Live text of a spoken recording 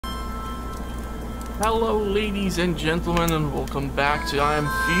Hello ladies and gentlemen, and welcome back to I Am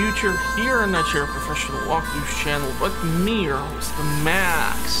Future here on your professional walkthrough channel with me, your host, the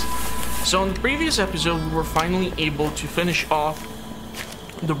Max. So in the previous episode, we were finally able to finish off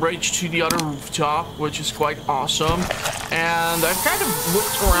the bridge to the other rooftop, which is quite awesome. And I've kind of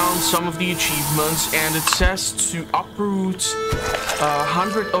looked around some of the achievements, and it says to uproot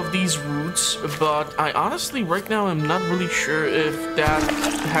 100 of these roots, but I honestly right now am not really sure if that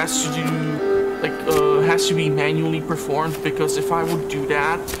has to do has to be manually performed, because if I would do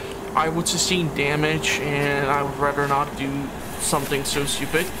that, I would sustain damage, and I would rather not do something so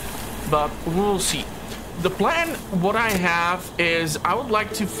stupid. But we'll see. The plan, what I have is I would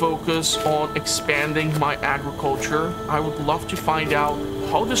like to focus on expanding my agriculture. I would love to find out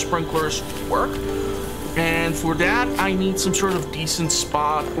how the sprinklers work. And for that, I need some sort of decent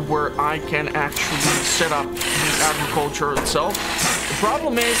spot where I can actually set up the agriculture itself. The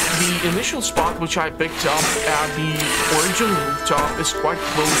problem is the initial spot which I picked up at the origin rooftop is quite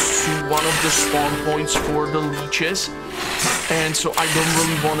close to one of the spawn points for the leeches. And so I don't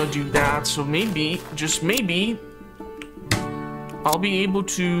really want to do that. So maybe, just maybe, I'll be able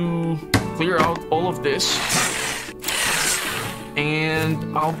to clear out all of this.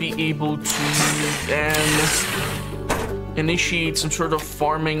 And I'll be able to then initiate some sort of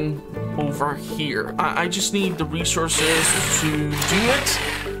farming over here. I just need the resources to do it,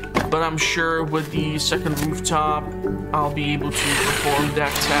 but I'm sure with the second rooftop, I'll be able to perform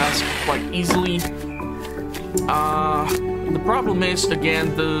that task quite easily. The problem is,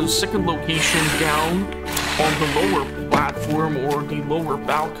 again, the second location down on the lower platform or the lower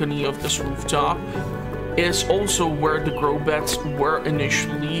balcony of this rooftop is also where the grow beds were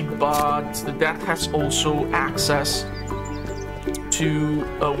initially, but that has also access to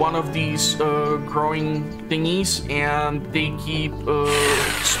one of these growing thingies, and they keep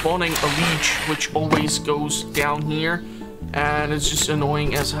spawning a leech which always goes down here, and it's just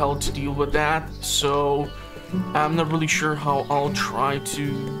annoying as hell to deal with that. So I'm not really sure how I'll try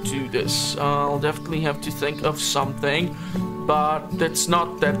to do this. I'll definitely have to think of something, but that's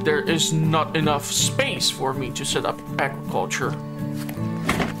not that there is not enough space for me to set up agriculture.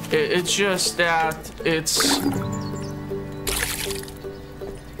 It's just that it's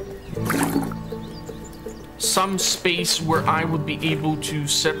some space where I would be able to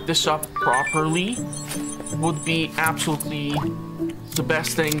set this up properly would be absolutely the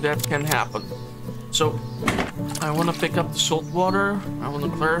best thing that can happen. So I want to pick up the salt water, I want to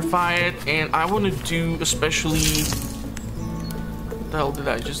clarify it, and I want to do especially... What the hell did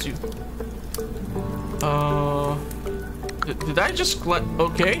I just do? Did I just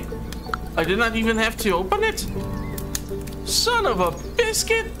okay? I did not even have to open it? Son of a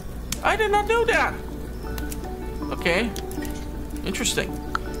biscuit! I did not know that! Okay. Interesting.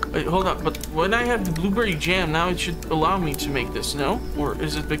 Wait, hold up, but when I have the blueberry jam, now it should allow me to make this, no? Or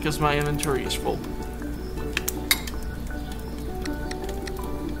is it because my inventory is full?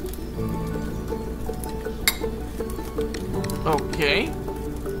 Okay.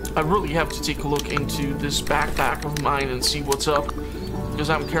 I really have to take a look into this backpack of mine and see what's up, because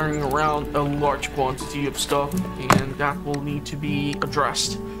I'm carrying around a large quantity of stuff, and that will need to be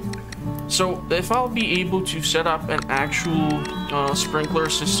addressed. So if I'll be able to set up an actual sprinkler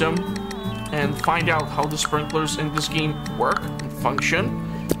system and find out how the sprinklers in this game work and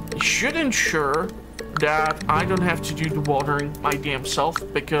function, it should ensure that I don't have to do the watering my damn self,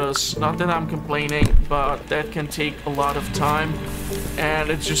 because not that I'm complaining, but that can take a lot of time, and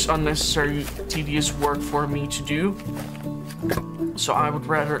it's just unnecessary tedious work for me to do. So I would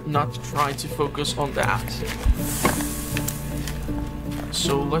rather not try to focus on that.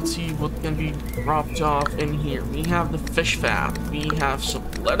 So let's see what can be dropped off in here. We have the fish fat, we have some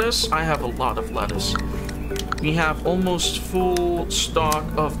lettuce. I have a lot of lettuce. We have almost full stock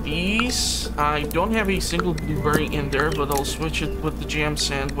of these. I don't have a single blueberry in there, but I'll switch it with the jam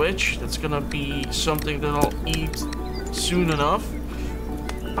sandwich. That's gonna be something that I'll eat soon enough.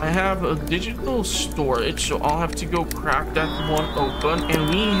 I have a digital storage, so I'll have to go crack that one open. And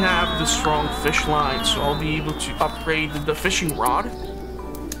we have the strong fish line, so I'll be able to upgrade the fishing rod.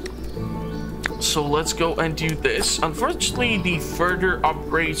 So let's go and do this. Unfortunately, the further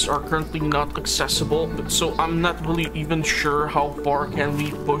upgrades are currently not accessible, so I'm not really even sure how far can we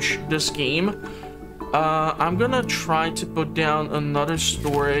push this game. I'm gonna try to put down another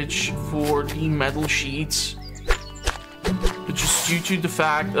storage for the metal sheets, just due to the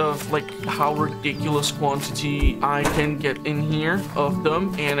fact of like how ridiculous quantity I can get in here of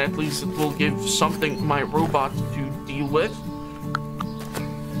them, and at least it will give something my robot to deal with.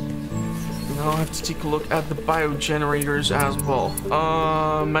 I'll have to take a look at the biogenerators as well.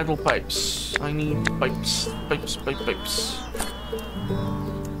 Metal pipes. I need pipes. Pipes.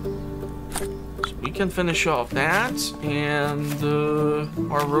 So we can finish off that, and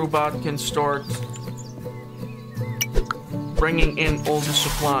our robot can start bringing in all the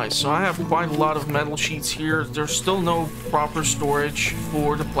supplies. So I have quite a lot of metal sheets here. There's still no proper storage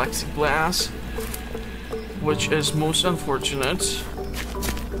for the plexiglass, which is most unfortunate.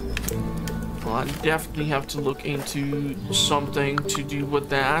 Well, I definitely have to look into something to do with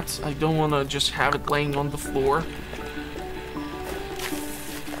that. I don't want to just have it laying on the floor.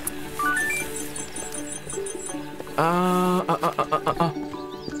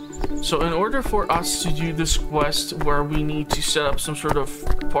 So in order for us to do this quest where we need to set up some sort of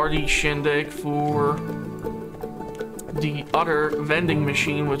party shindig for the other vending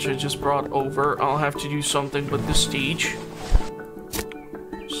machine, which I just brought over, I'll have to do something with the stage.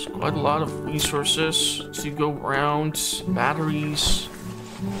 There's quite a lot of resources to go around. Batteries.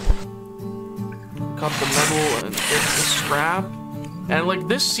 Cut the metal and get the scrap. And like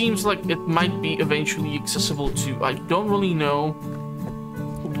this seems like it might be eventually accessible too. I don't really know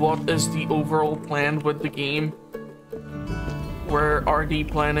what is the overall plan with the game. Where are they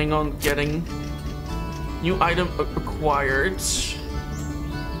planning on getting new item acquired?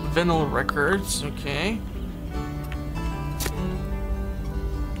 Vinyl records, okay.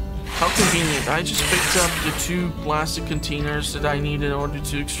 How convenient. I just picked up the 2 plastic containers that I need in order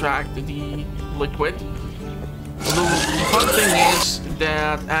to extract the liquid. Although the fun thing is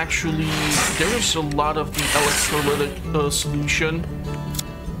that actually there is a lot of the electrolytic solution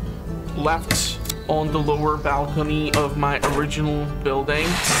left on the lower balcony of my original building.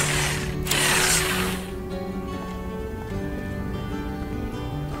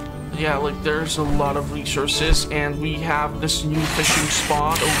 Yeah, like there's a lot of resources, and we have this new fishing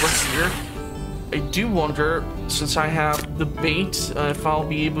spot over here. I do wonder, since I have the bait, if I'll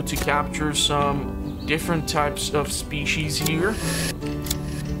be able to capture some different types of species here.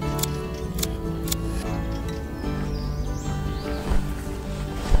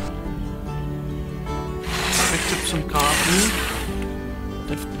 Picked up some coffee.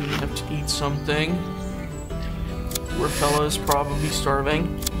 Definitely have to eat something. Poor fella is probably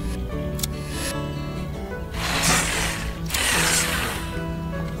starving.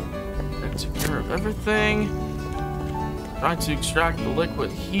 That took care of everything. Trying to extract the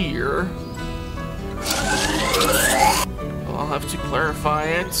liquid here. I'll have to clarify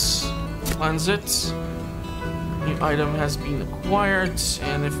it, cleanse it. New item has been acquired,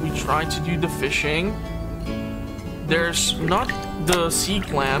 and if we try to do the fishing, there's not the sea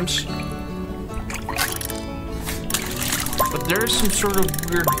clams, but there's some sort of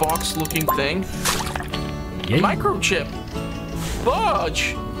weird box-looking thing. Yeah. Microchip!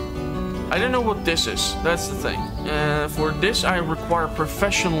 Fudge! I don't know what this is. That's the thing. For this, I require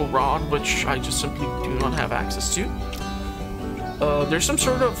professional rod, which I just simply do not have access to. There's some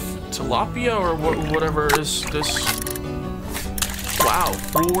sort of tilapia or whatever is this. Wow,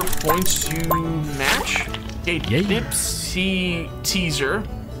 4 points to match. A deep sea teaser.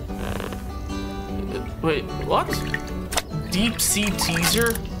 Wait, what? Deep sea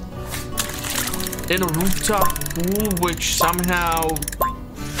teaser in a rooftop pool, which somehow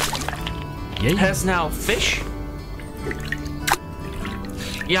has now fish.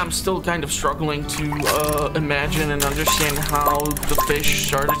 Yeah, I'm still kind of struggling to imagine and understand how the fish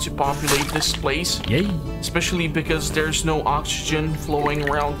started to populate this place. Especially because there's no oxygen flowing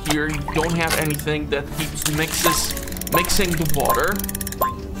around here. You don't have anything that keeps mixing the water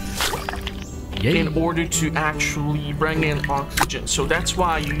in order to actually bring in oxygen. So that's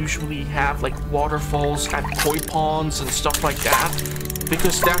why you usually have like waterfalls at koi ponds and stuff like that,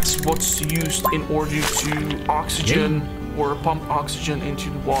 because that's what's used in order to oxygen or pump oxygen into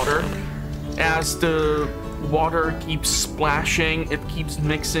the water. As the water keeps splashing, it keeps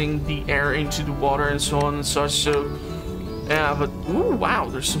mixing the air into the water and so on and such. So yeah, but ooh, wow,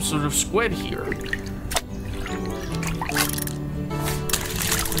 there's some sort of squid here.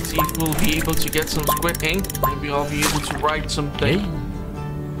 Let's see if we'll be able to get some squid ink. Maybe I'll be able to write something.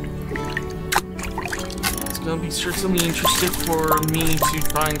 It's gonna be certainly interesting for me to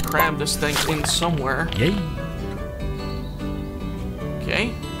try and cram this thing in somewhere.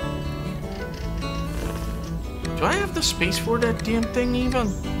 Okay. Do I have the space for that damn thing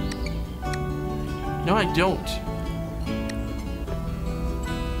even? No, I don't.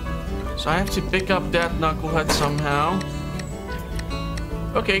 So I have to pick up that knucklehead somehow.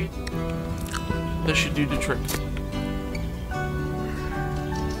 Okay. This should do the trick.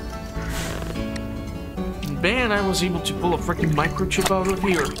 Man, I was able to pull a freaking microchip out of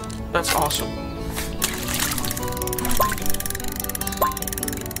here. That's awesome.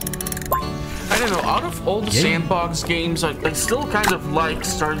 I don't know, out of all the sandbox games, I still kind of like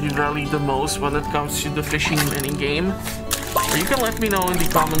Stardew Valley the most when it comes to the fishing minigame. Or you can let me know in the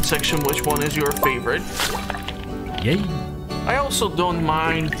comment section which one is your favorite. Yay. I also don't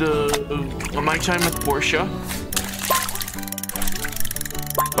mind my time at Portia.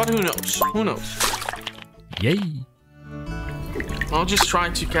 But who knows? Who knows? Yay. I'll just try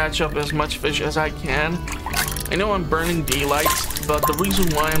to catch up as much fish as I can. I know I'm burning daylight, but the reason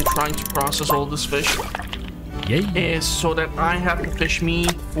why I'm trying to process all this fish is so that I have the fish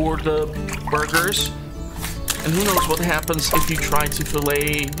meat for the burgers. And who knows what happens if you try to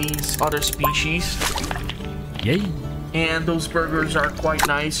fillet these other species. Yay. And those burgers are quite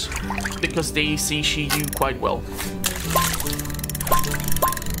nice because they satiate you quite well.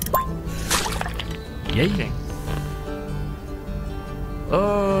 Yay. Okay.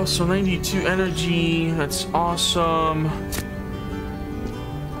 So 92 energy, that's awesome.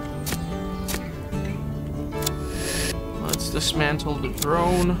 Let's dismantle the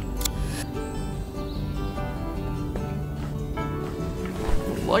drone.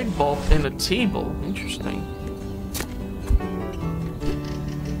 Light bulb in a table, interesting.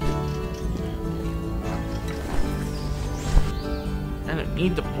 And I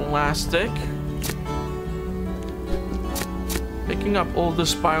need the plastic. Picking up all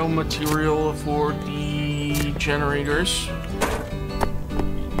this biomaterial for the generators.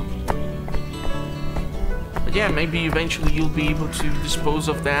 But yeah, maybe eventually you'll be able to dispose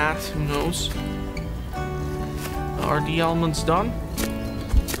of that. Who knows? Are the elements done?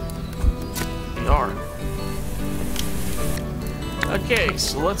 They are. Okay,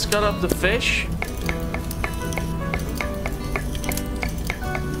 so let's cut up the fish.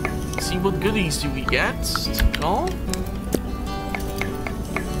 See what goodies do we get? Oh.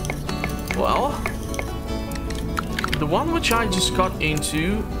 Well, the one which I just got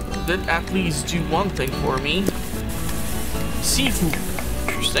into did at least do one thing for me. Seafood.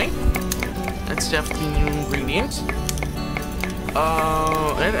 Interesting. That's definitely a new ingredient.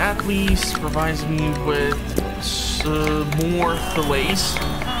 It at least provides me with more fillets.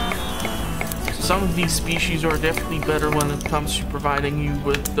 Some of these species are definitely better when it comes to providing you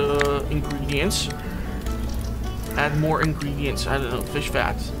with the ingredients. Add more ingredients. I don't know, fish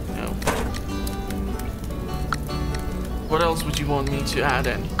fat. No. What else would you want me to add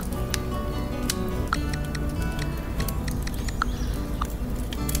in?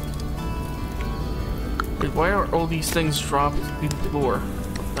 Wait, why are all these things dropped to the floor?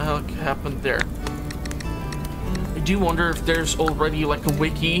 What the heck happened there? I do wonder if there's already like a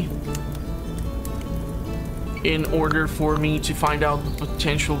wiki in order for me to find out the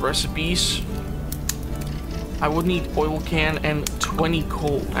potential recipes. I would need oil can and 20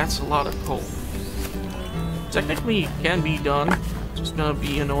 coal. That's a lot of coal. Technically, it can be done. It's just gonna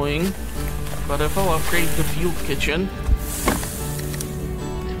be annoying. But if I'll upgrade the field kitchen...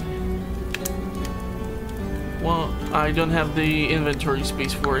 Well, I don't have the inventory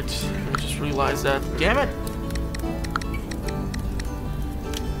space for it. I just realized that. Damn it!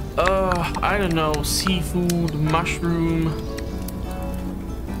 I don't know. Seafood, mushroom...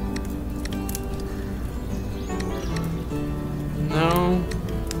 No.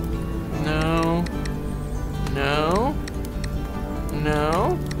 No. No.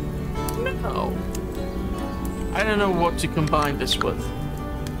 No. No. I don't know what to combine this with.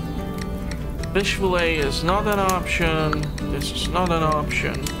 Fish fillet is not an option. This is not an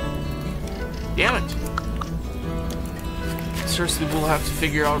option. Damn it. Seriously, we'll have to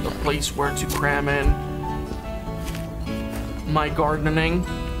figure out a place where to cram in my gardening.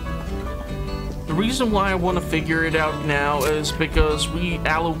 The reason why I want to figure it out now is because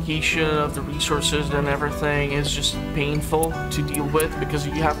reallocation of the resources and everything is just painful to deal with because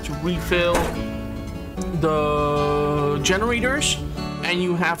you have to refill the generators and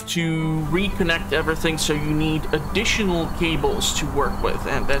you have to reconnect everything, so you need additional cables to work with,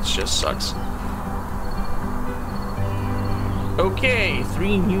 and that just sucks. Okay,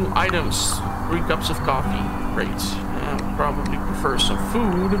 3 new items, 3 cups of coffee. Great. I probably prefer some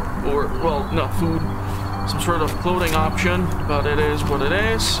food, or, well, not food, some sort of clothing option, but it is what it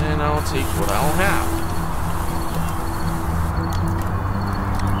is, and I'll take what I'll have.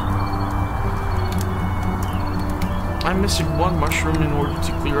 I'm missing 1 mushroom in order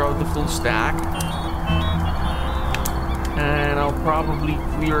to clear out the full stack. And I'll probably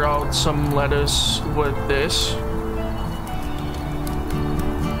clear out some lettuce with this.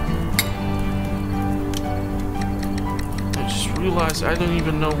 Realize I don't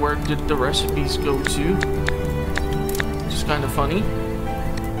even know where did the recipes go to. Which is kind of funny.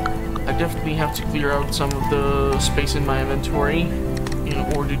 I definitely have to clear out some of the space in my inventory in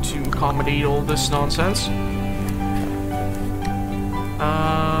order to accommodate all this nonsense.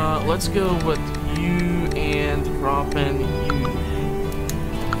 Let's go with you and drop in you.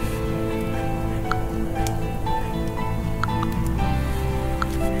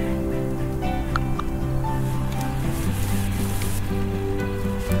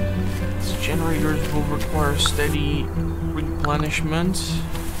 These generators will require steady replenishment.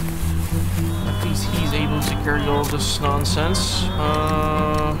 At least he's able to carry all this nonsense.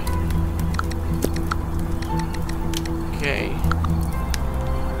 Okay.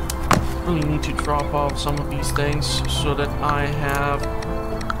 Really need to drop off some of these things so that I have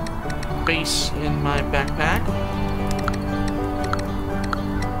space in my backpack.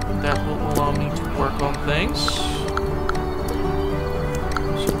 That will allow me to work on things.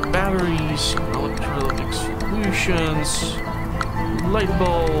 So batteries, electrolytic solutions, light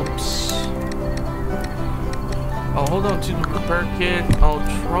bulbs. I'll hold on to the repair kit. I'll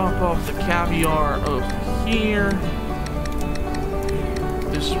drop off the caviar over here.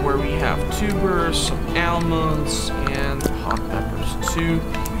 This is where we have tubers, some almonds, and hot peppers too.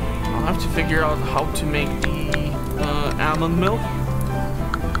 I'll have to figure out how to make the almond milk.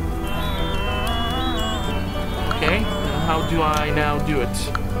 Okay, and how do I now do it?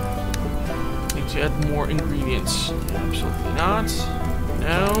 Need to add more ingredients. Absolutely not.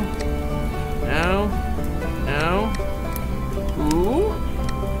 No. No. No. Ooh.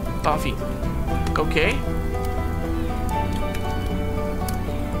 Coffee. Okay.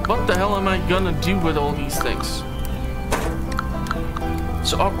 What the hell am I gonna do with all these things?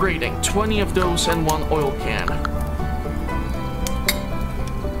 So upgrading, 20 of those and 1 oil can.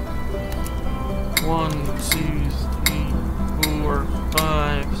 1, 2, 3, 4,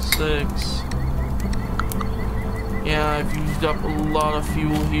 5, 6. Yeah, I've used up a lot of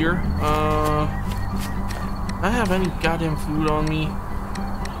fuel here. I have any goddamn food on me.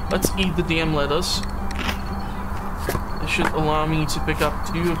 Let's eat the damn lettuce. This should allow me to pick up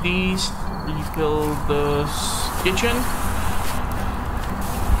 2 of these, refill the kitchen,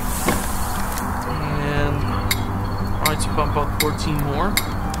 and try to pump out 14 more.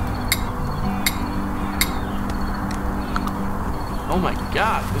 Oh my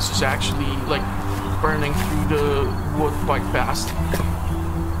god, this is actually like burning through the wood quite fast.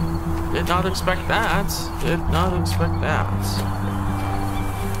 Did not expect that. Did not expect that.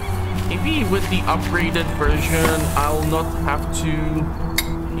 Maybe with the upgraded version, I'll not have to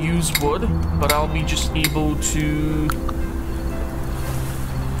use wood, but I'll be just able to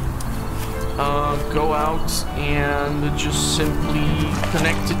go out and just simply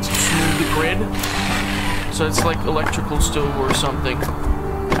connect it to the grid. So it's like electrical stove or something.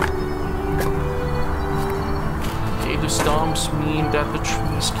 Okay, the stumps mean that the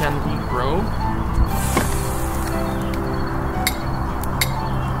trees can regrow.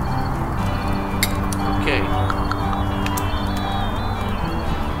 Okay.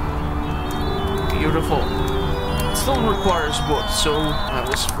 Beautiful. It still requires wood, so I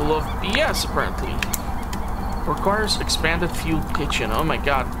was full of BS apparently. Requires expanded fuel kitchen. Oh my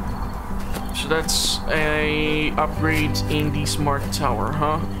god. So that's a upgrade in the smart tower,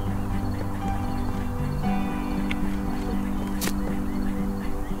 huh?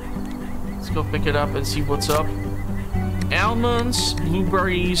 Let's go pick it up and see what's up. Almonds,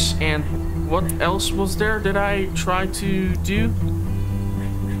 blueberries, and what else was there that I tried to do?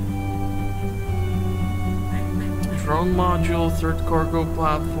 Drone module, third cargo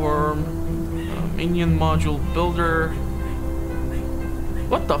platform, minion module builder.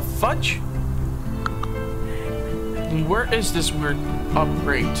 What the fudge? And where is this weird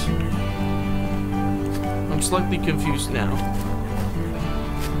upgrade? I'm slightly confused now.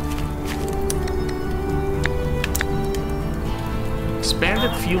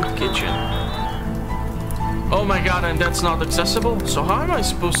 Expanded field kitchen. Oh my god, and that's not accessible? So how am I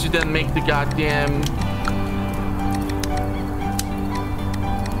supposed to then make the goddamn...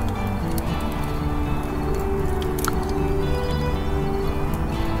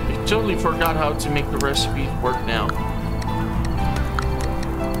 I totally forgot how to make the recipe work now.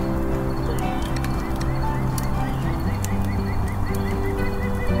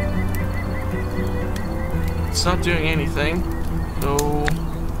 It's not doing anything. So...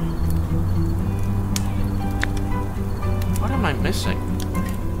 what am I missing?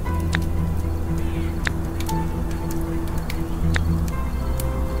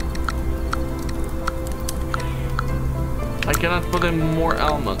 I cannot put in more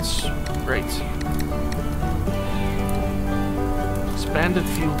almonds. Great. Expanded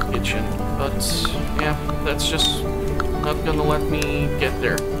fuel kitchen. But, yeah, that's just not gonna let me get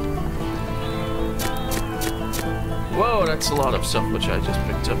there. Whoa, that's a lot of stuff which I just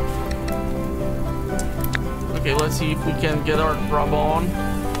picked up. Okay, let's see if we can get our grub on.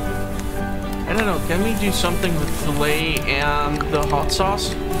 I don't know, can we do something with filet and the hot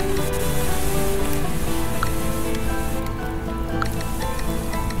sauce?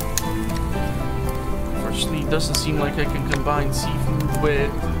 Unfortunately, it doesn't seem like I can combine seafood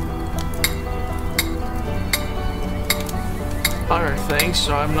with other things,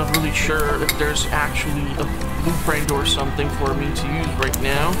 so I'm not really sure if there's actually a blueprint or something for me to use right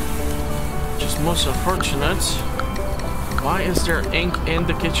now. Which is most unfortunate. Why is there ink in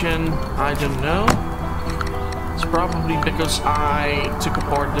the kitchen? I don't know. It's probably because I took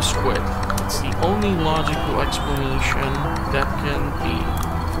apart the squid. It's the only logical explanation that can be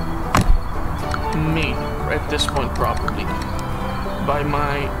made at this point, probably, by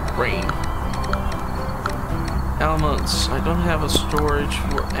my brain. Almonds. I don't have a storage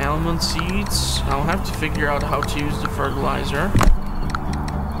for almond seeds. I'll have to figure out how to use the fertilizer.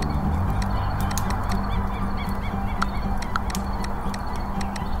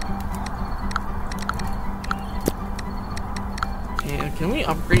 And can we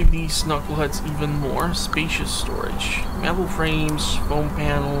upgrade these knuckleheads even more? Spacious storage. Metal frames, foam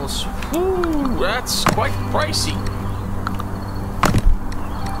panels. Whew, that's quite pricey.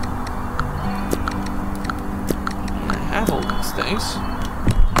 Have all these things.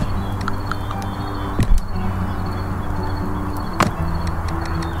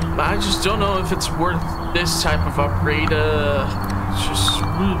 But I just don't know if it's worth this type of upgrade. It's just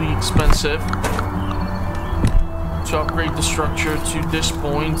really expensive to upgrade the structure to this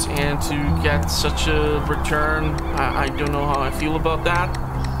point and to get such a return. I don't know how I feel about that.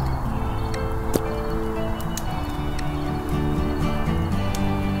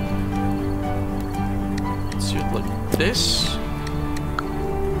 This.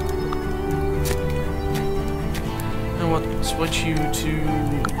 And what? Switch you to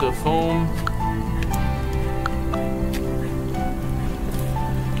the foam.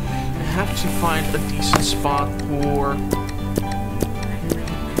 I have to find a decent spot for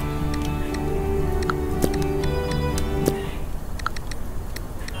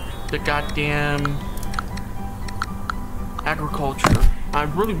the goddamn agriculture. I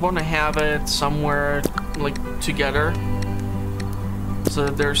really want to have it somewhere like together so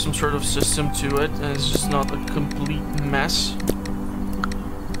that there's some sort of system to it and it's just not a complete mess.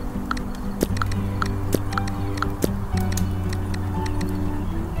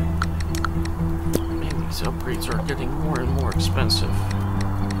 Man, these upgrades are getting more and more expensive.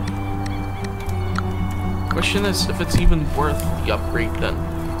 Question is if it's even worth the upgrade then.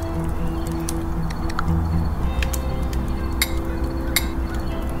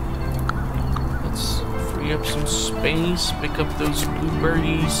 Up some space, pick up those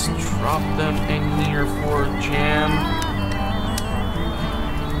blueberries, drop them in here for jam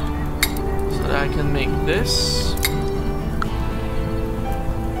so that I can make this.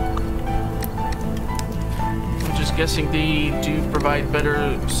 I'm just guessing they do provide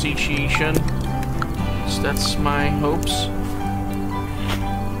better satiation, so that's my hopes.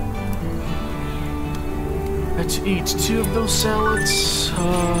 Let's eat 2 of those salads.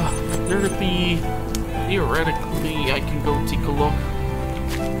 Theoretically, I can go take a look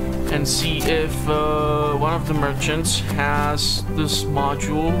and see if one of the merchants has this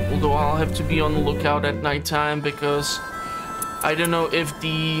module, although I'll have to be on the lookout at nighttime because I don't know if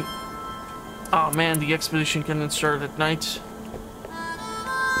the... Oh man, the expedition can start at night.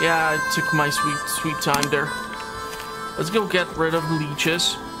 Yeah, I took my sweet time there. Let's go get rid of the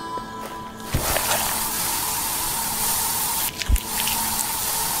leeches.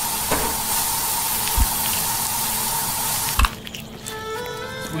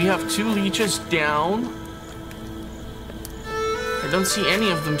 We have 2 leeches down. I don't see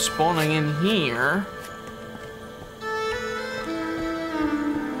any of them spawning in here.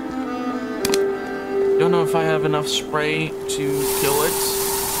 Don't know if I have enough spray to kill it.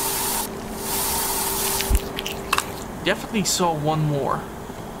 Definitely saw one more.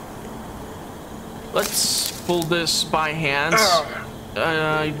 Let's pull this by hands.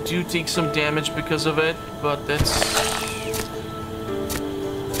 I do take some damage because of it, but that's...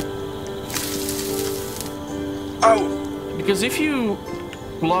 Because if you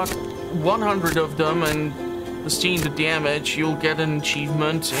block 100 of them and sustain the damage, you'll get an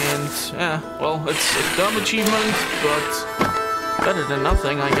achievement, and well, it's a dumb achievement, but better than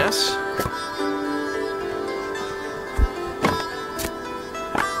nothing, I guess.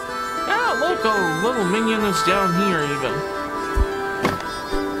 Ah, look, a little minion is down here even.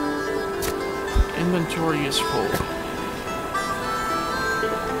 Inventory is full.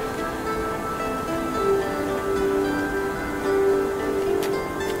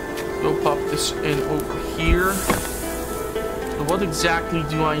 Go pop this in over here. So what exactly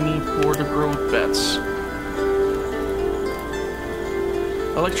do I need for the growth beds?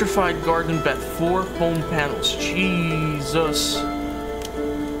 Electrified garden bed, 4 foam panels. Jesus.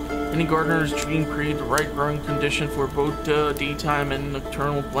 Any gardener's dream, create the right growing condition for both daytime and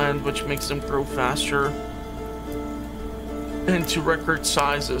nocturnal plant, which makes them grow faster and to record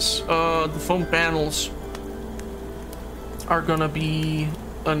sizes. The foam panels are gonna be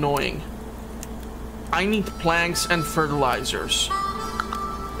annoying. I need planks and fertilizers.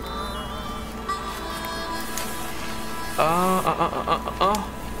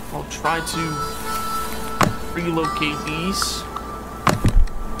 I'll try to relocate these.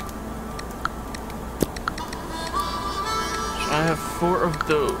 I have 4 of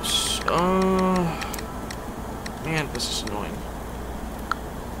those. Man, this is annoying.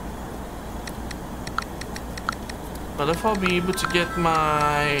 But if I'll be able to get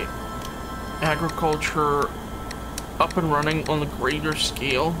my agriculture up and running on a greater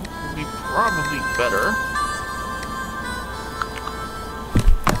scale, it would be probably better.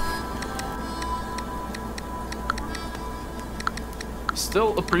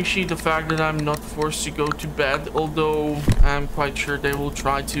 Still appreciate the fact that I'm not forced to go to bed, although I'm quite sure they will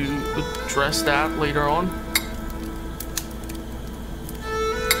try to address that later on.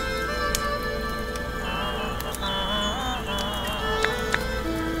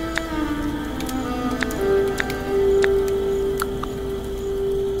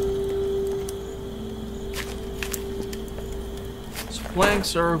 So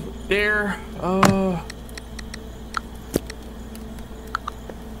planks are over there.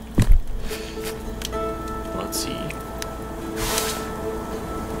 Let's see.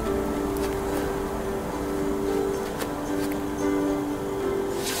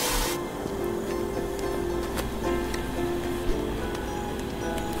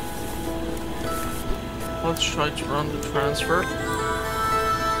 Let's try to run the transfer.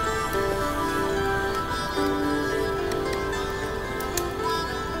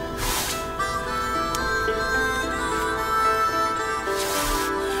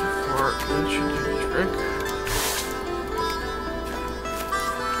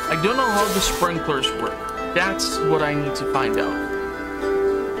 I don't know how the sprinklers work. That's what I need to find out.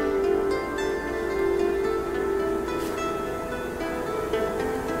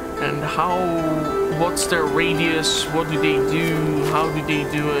 And what's their radius? What do they do? How do they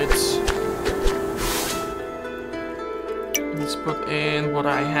do it? Let's put in what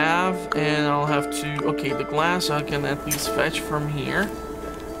I have, and I'll have to, okay, the glass I can at least fetch from here.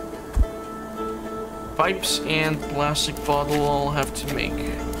 Pipes and plastic bottle I'll have to make.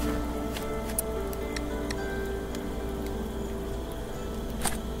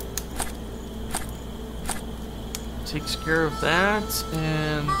 Takes care of that,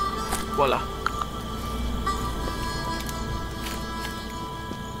 and voila.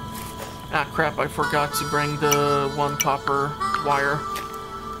 Ah crap, I forgot to bring the 1 copper wire.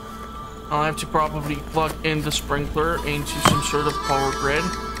 I'll have to probably plug in the sprinkler into some sort of power grid.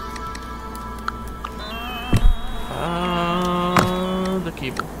 The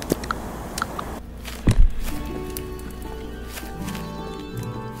cable.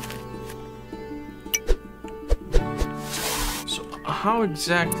 So how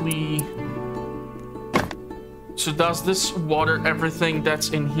exactly... So does this water everything that's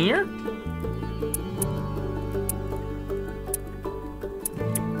in here?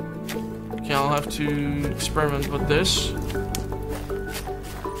 Okay, I'll have to experiment with this.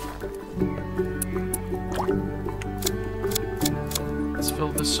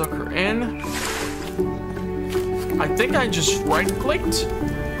 Fill this sucker in. I think I just right-clicked.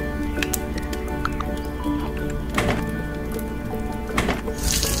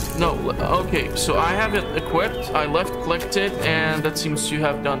 No, okay, so I have it equipped. I left-clicked it, and that seems to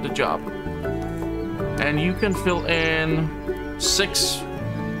have done the job. And you can fill in 6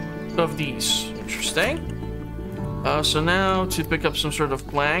 of these. Interesting. So now to pick up some sort of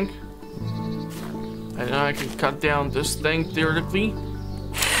plank. And now I can cut down this thing theoretically.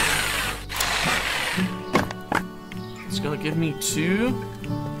 It's gonna give me 2.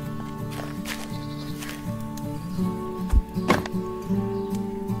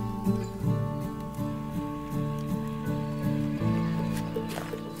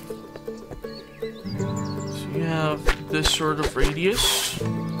 So you have this sort of radius.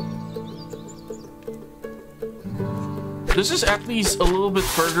 This is at least a little bit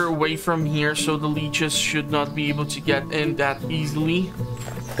further away from here, so the leeches should not be able to get in that easily.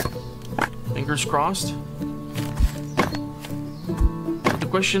 Fingers crossed. The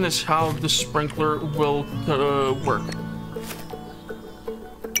question is how the sprinkler will work.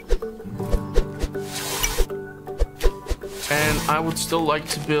 And I would still like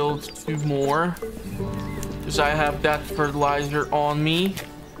to build 2 more, because I have that fertilizer on me.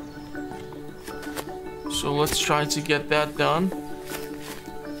 So let's try to get that done.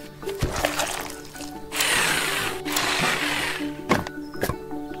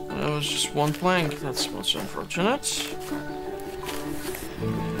 That was just 1 plank. That's most unfortunate.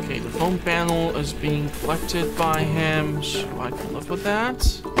 Okay, the foam panel is being collected by him, so I can live with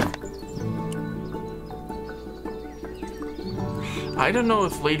that. I don't know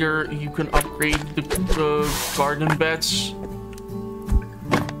if later you can upgrade the garden beds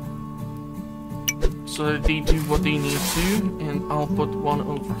so that they do what they need to, and I'll put one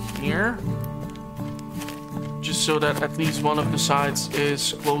over here just so that at least one of the sides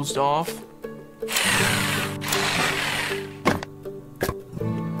is closed off.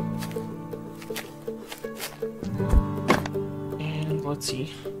 And let's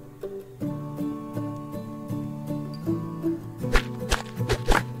see.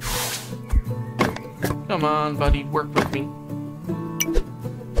 Come on, buddy, work with me.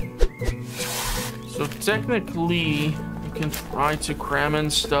 So technically, you can try to cram in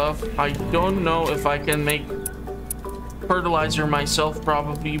stuff. I don't know if I can make fertilizer myself.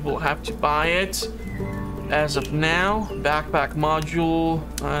 Probably will have to buy it. As of now, backpack module.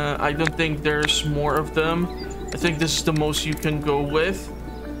 I don't think there's more of them. I think this is the most you can go with.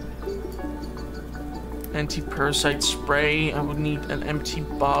 Anti-parasite spray. I would need an empty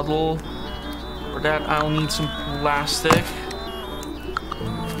bottle. For that, I'll need some plastic.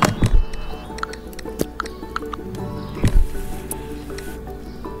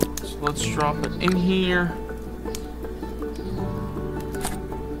 So let's drop it in here.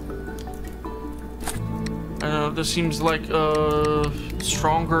 I know this seems like a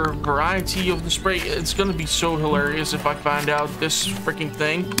stronger variety of the spray. It's gonna be so hilarious if I find out this freaking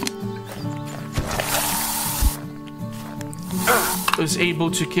thing is able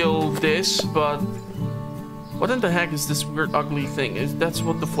to kill this, but what in the heck is this weird ugly thing? If that's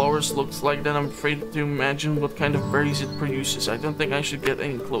what the flowers looks like, then I'm afraid to imagine what kind of berries it produces. I don't think I should get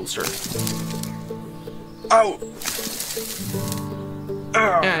any closer. Ow!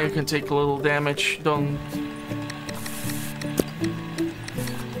 Yeah, you can take a little damage. Don't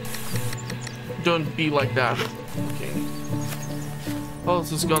be like that. Okay.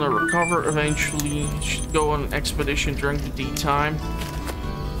 Health is gonna recover eventually. Should go on an expedition during the daytime.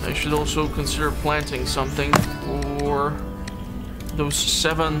 I should also consider planting something for those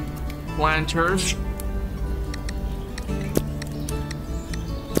 7 planters.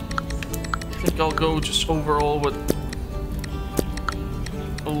 I think I'll go just overall with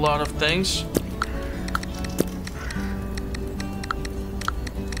a lot of things.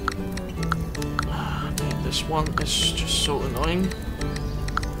 Man, this one is just so annoying.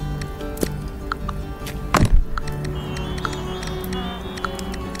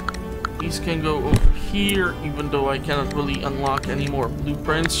 These can go over here, even though I cannot really unlock any more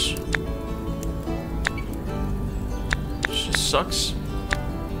blueprints. This just sucks.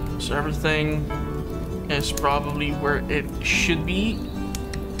 So everything is probably where it should be.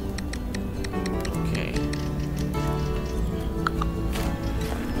 Okay.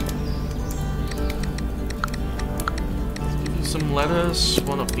 Let's give you some lettuce,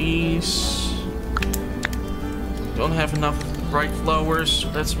 one of these. Don't have enough bright flowers, so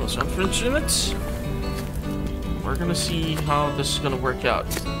that's most unfortunate. We're gonna see how this is gonna work out.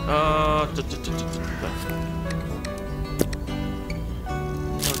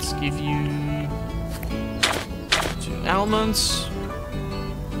 Let's give you 2 almonds.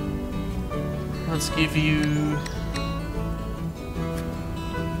 Let's give you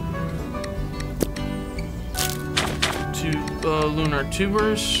 2 lunar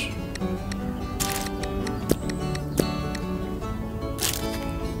tubers.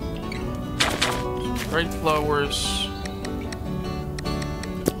 Bright flowers.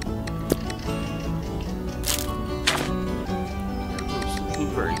 There goes the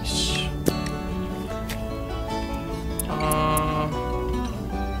blueberries.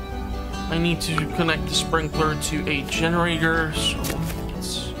 I need to connect the sprinkler to a generator, so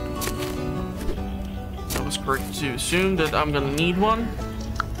that was correct to assume that I'm gonna need one.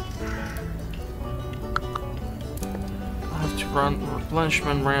 I have to run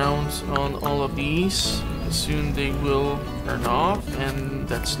replenishment rounds on all of these. Soon they will turn off, and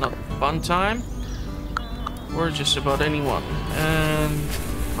that's not fun time or just about anyone. And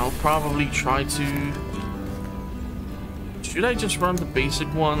I'll probably try to... Should I just run the basic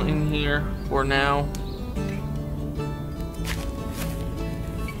one in here for now?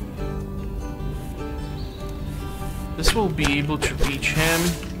 This will be able to reach him.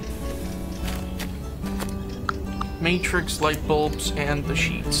 matrix, light bulbs, and the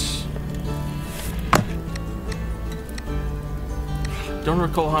sheets. Don't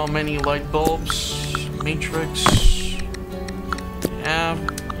recall how many light bulbs, matrix, yeah,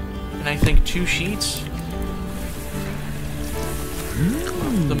 and I think 2 sheets.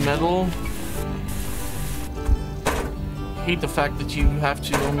 The metal. Hate the fact that you have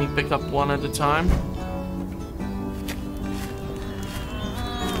to only pick up 1 at a time.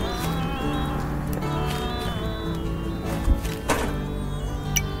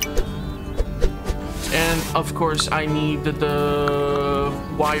 And of course I need the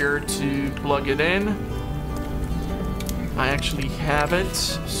wire to plug it in. I actually have it,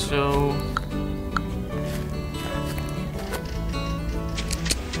 so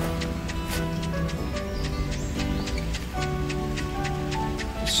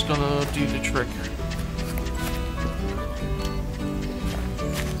it's gonna do the trick.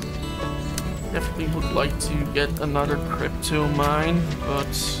 Definitely would like to get another crypto mine,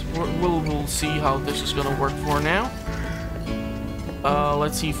 but we'll see how this is gonna work for now.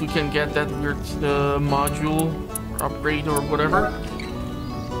 Let's see if we can get that weird module upgrade or whatever.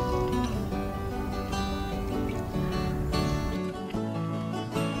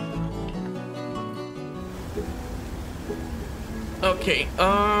 Okay,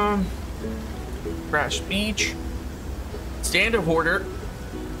 Crash Beach, Standard Order,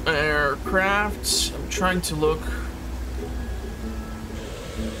 Aircrafts. I'm trying to look.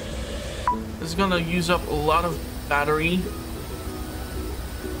 This is gonna use up a lot of battery,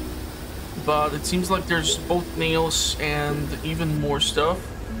 but it seems like there's both nails and even more stuff,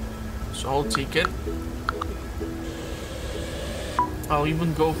 so I'll take it. I'll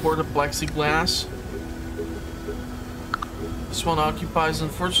even go for the plexiglass. This one occupies,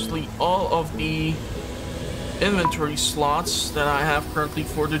 unfortunately, all of the inventory slots that I have currently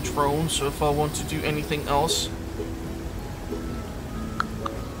for the drone, so if I want to do anything else,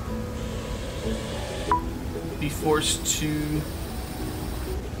 be forced to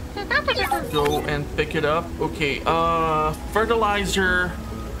go and pick it up. Okay, fertilizer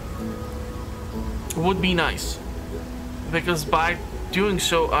would be nice, because by doing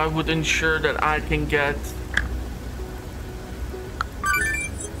so I would ensure that I can get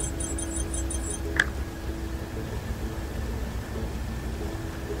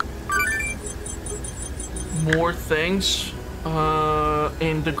more things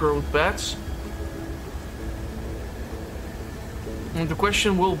in the growth beds. And the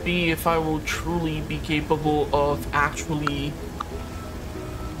question will be if I will truly be capable of actually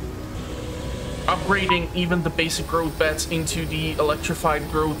upgrading even the basic growth beds into the electrified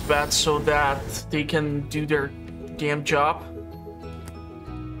growth beds so that they can do their damn job.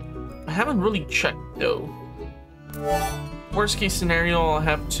 I haven't really checked though. Worst case scenario, I'll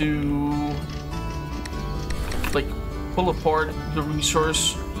have to like pull apart the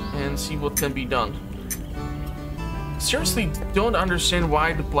resource and see what can be done. Seriously, don't understand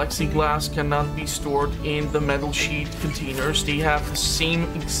why the plexiglass cannot be stored in the metal sheet containers. They have the same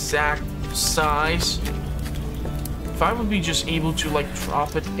exact size. If I would be just able to like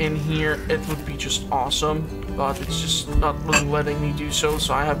drop it in here, it would be just awesome, but it's just not really letting me do so.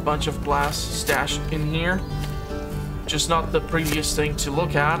 So I have a bunch of glass stashed in here, just not the prettiest thing to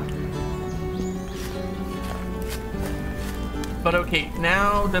look at. But okay,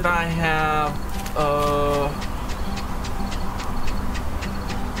 now that I have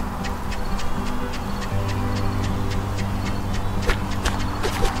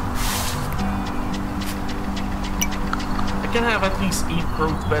I can have at least 8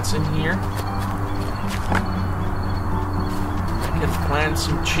 growth beds in here. I can plant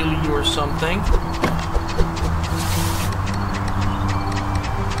some chili or something.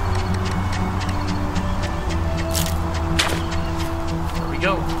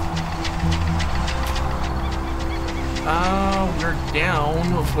 Go. We're down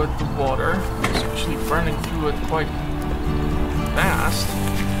with the water. It's actually running through it quite fast.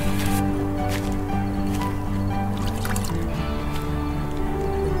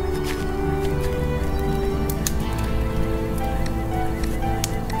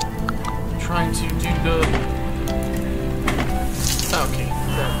 Trying to do the... Okay,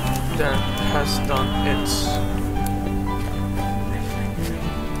 that has done its...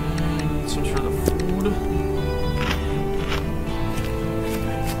 some sort of food.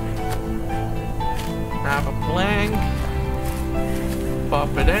 Grab a plank, pop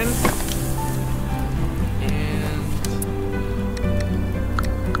it in, and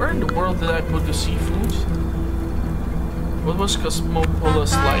where in the world did I put the seafood? What was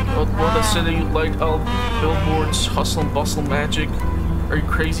Cosmopolis like? What a city, light up, billboards, hustle and bustle magic. Are you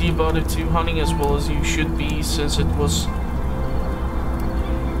crazy about it too, honey? As well as you should be, since it was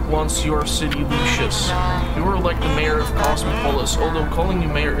once your city, Lucius. You were like the mayor of Cosmopolis, although calling you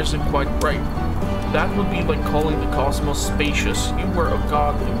mayor isn't quite right. That would be like calling the cosmos spacious. You were a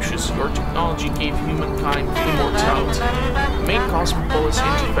god, Lucius. Your technology gave humankind immortality. You made Cosmopolis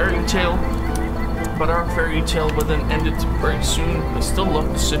into a fairy tale, but our fairy tale would then end it very soon. I still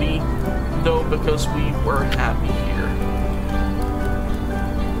love the city, though, because we were happy here.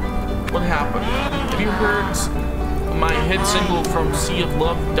 What happened? Have you heard my hit single from Sea of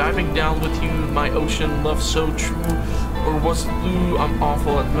Love, Diving Down With You, My Ocean, Love So True? Or was it blue? I'm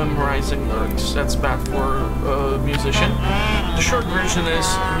awful at memorizing lyrics. That's bad for a musician. The short version is,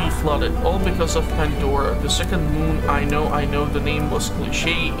 we flooded, all because of Pandora. The second moon, I know the name was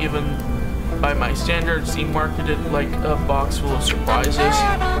cliche, even by my standards. They marketed like a box full of surprises,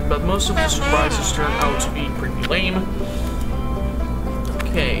 but most of the surprises turned out to be pretty lame.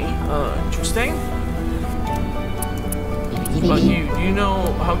 Okay, interesting. But do you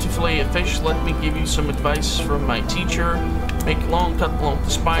know how to fillet a fish? Let me give you some advice from my teacher. Make a long cut along the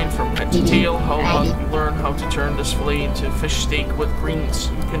spine from head to tail. How about you learn how to turn this fillet into a fish steak with greens?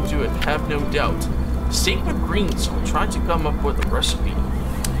 You can do it, have no doubt. Steak with greens. I'll try to come up with a recipe.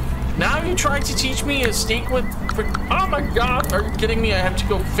 Now you try to teach me a steak with... Oh my god, are you kidding me? I have to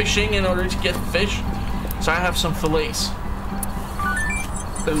go fishing in order to get fish? So I have some fillets.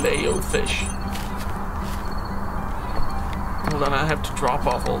 Filet-o-fish. Hold on, I have to drop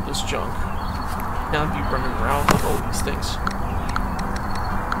off all this junk. Can't be running around with all these things.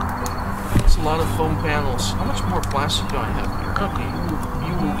 It's a lot of foam panels. How much more plastic do I have here? Okay,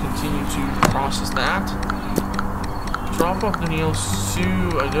 you will continue to process that. Drop off the nails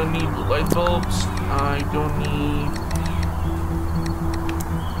too. I don't need the light bulbs. I don't need...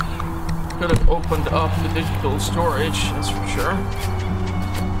 Could have opened up the digital storage, that's for sure.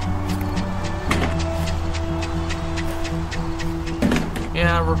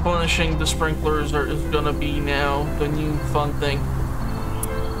 Yeah, replenishing the sprinklers is gonna be now the new fun thing.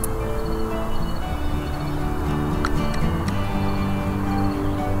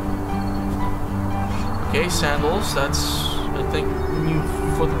 Okay, sandals, that's, I think, new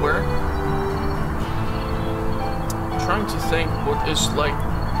footwear. I'm trying to think what is like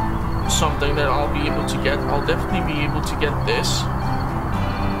something that I'll be able to get. I'll definitely be able to get this.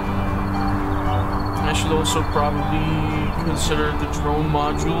 I should also probably consider the drone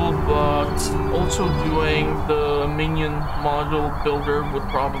module, but also doing the minion module builder would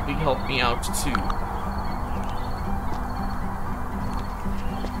probably help me out too.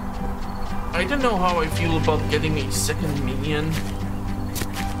 I don't know how I feel about getting a second minion.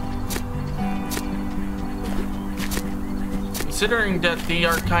 Considering that they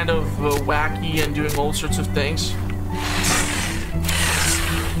are kind of wacky and doing all sorts of things.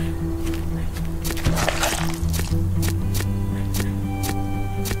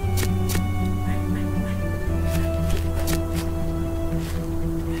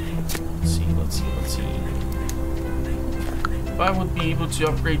 If I would be able to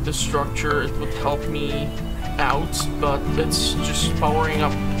upgrade the structure, it would help me out, but it's just powering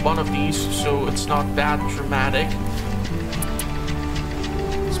up one of these, so it's not that dramatic.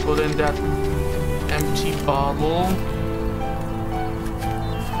 Let's put in that empty bottle.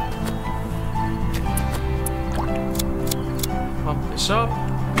 Pump this up.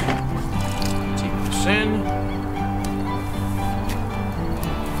 Take this in.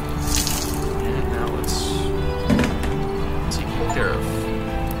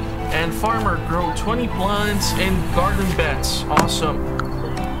 And farmer, grow 20 plants in garden beds. Awesome.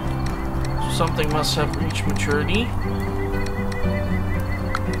 Something must have reached maturity.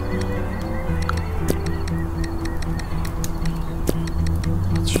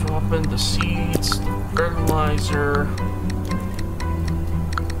 Let's drop in the seeds, the fertilizer.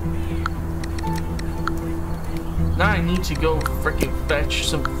 Now I need to go freaking fetch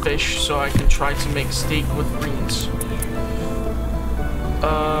some fish so I can try to make steak with greens.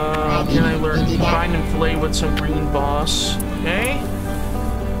 Can I learn to combine and fillet with some green boss? Okay.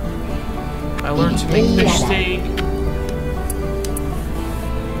 I learned to make fish steak.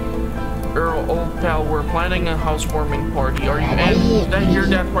 Earl, old pal, we're planning a housewarming party. Are you in? Did I hear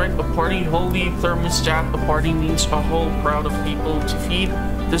that right? A party? Holy thermostat. A party means a whole crowd of people to feed.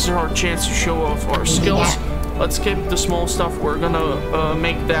 This is our chance to show off our skills. Let's skip the small stuff. We're gonna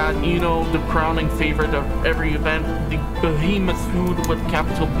make that, you know, the crowning favorite of every event. The behemoth food with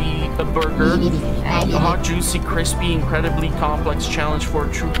capital B, a burger. A hot, juicy, crispy, incredibly complex challenge for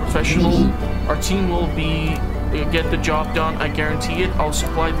a true professional. Our team will be get the job done, I guarantee it. I'll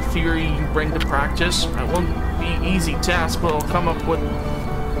supply the theory, you bring the practice. It won't be easy task, but I'll come up with...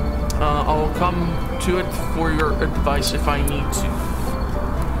 I'll come to it for your advice if I need to.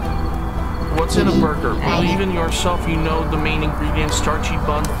 What's in a burger? Believe in yourself, you know the main ingredients: starchy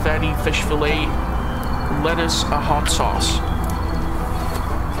bun, fatty fish fillet, lettuce, a hot sauce.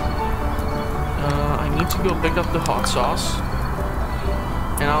 I need to go pick up the hot sauce.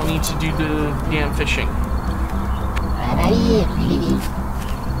 And I'll need to do the damn fishing.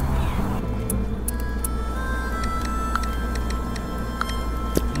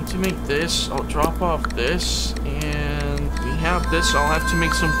 Need to make this. I'll drop off this. And we have this. I'll have to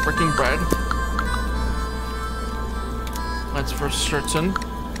make some freaking bread. That's for certain.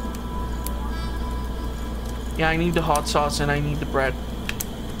 Yeah, I need the hot sauce and I need the bread.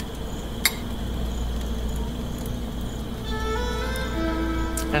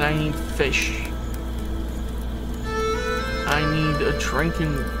 And I need fish. I need a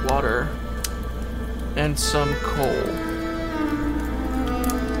drinking water and some coal.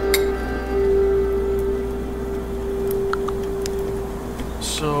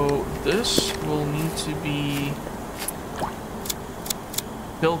 So this will need to be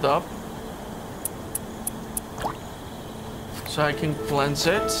filled up so I can cleanse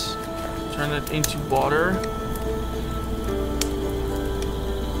it, turn it into water.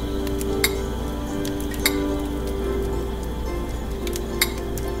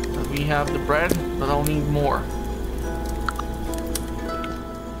 We have the bread, but I'll need more.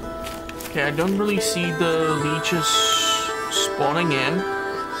 Okay, I don't really see the leeches spawning in.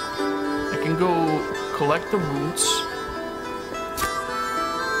 I can go collect the roots.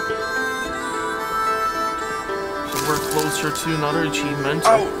 So we're closer to another achievement.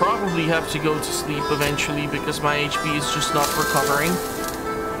 I'll probably have to go to sleep eventually because my HP is just not recovering.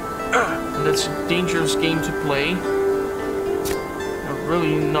 And that's a dangerous game to play.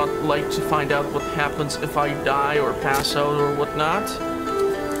 Really not like to find out what happens if I die or pass out or whatnot.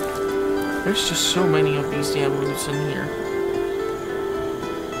 There's just so many of these damn roots in here.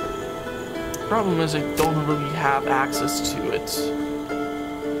 Problem is I don't really have access to it.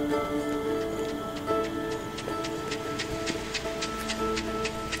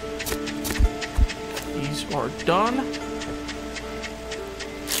 These are done.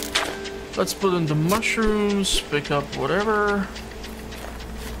 Let's put in the mushrooms, pick up whatever.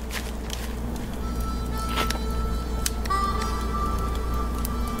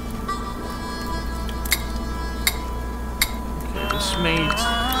 Made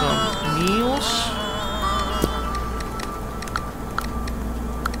some meals.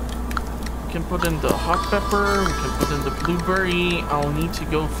 We can put in the hot pepper, we can put in the blueberry. I'll need to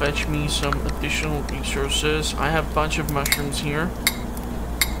go fetch me some additional resources. I have a bunch of mushrooms here.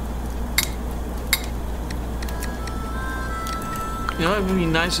 You know, it would be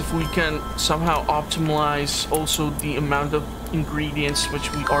nice if we can somehow optimize also the amount of ingredients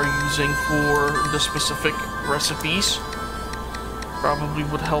which we are using for the specific recipes. Probably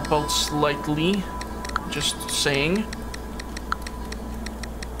would help out slightly, just saying.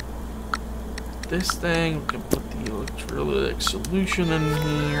 This thing, we can put the electrolytic solution in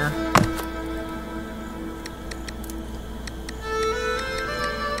here.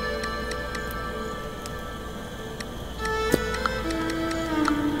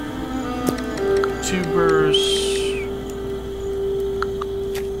 Tubers.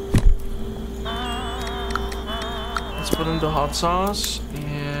 Put in the hot sauce,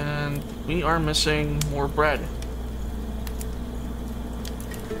 and we are missing more bread,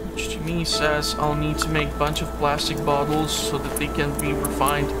 which to me says I'll need to make a bunch of plastic bottles so that they can be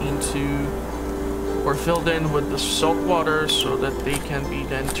refined into or filled in with the salt water so that they can be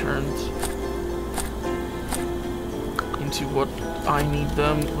then turned into what I need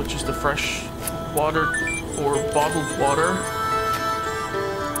them, which is the fresh water or bottled water.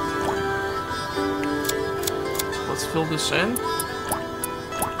 Let's fill this in.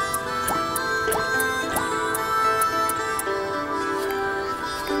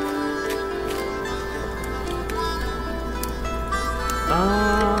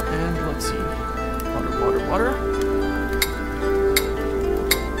 And let's see. Water.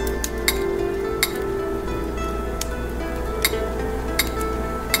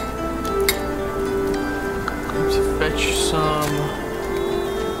 Need to fetch some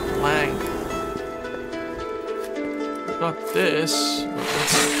plank. Got this, but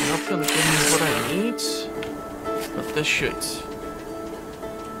that's not gonna give me what I need. But this should.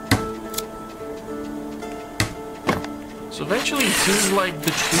 So eventually it seems like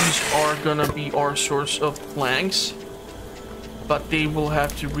the trees are gonna be our source of planks, but they will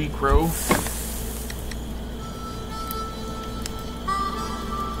have to regrow.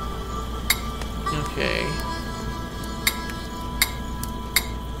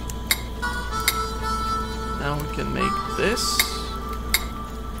 Now we can make this.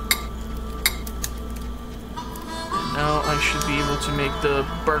 And now I should be able to make the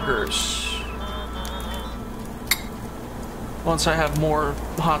burgers. Once I have more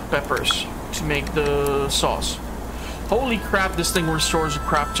hot peppers to make the sauce. Holy crap, this thing restores a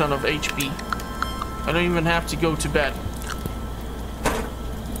crap ton of HP. I don't even have to go to bed.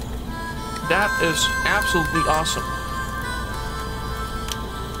 That is absolutely awesome.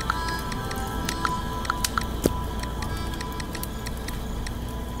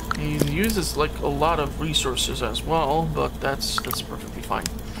 It uses like a lot of resources as well, but that's perfectly fine.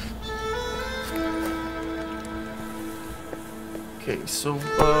 Okay, so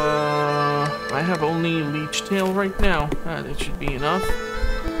I have only leech tail right now. That should be enough.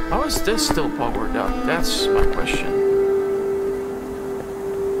 How is this still powered up? That's my question.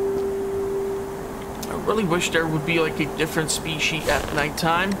 I really wish there would be like a different species at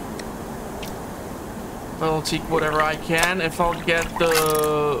nighttime. But I'll take whatever I can. If I'll get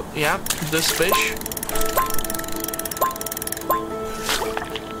the... yeah, this fish.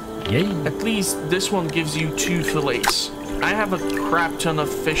 Yay. At least this one gives you 2 fillets. I have a crap ton of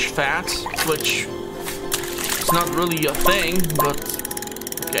fish fat, which is not really a thing, but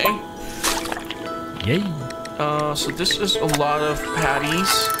okay. Yay. So this is a lot of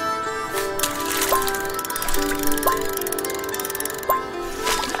patties.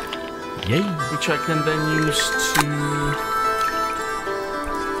 Yay. Which I can then use to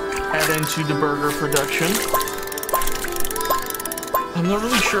add into the burger production. I'm not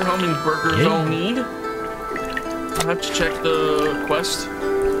really sure how many burgers I'll need. I'll have to check the quest.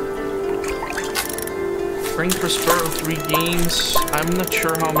 Bring Prospero 3 games. I'm not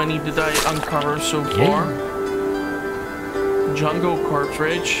sure how many did I uncover so far. Django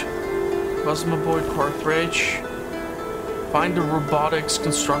cartridge. Cosmoboid cartridge. Find the robotics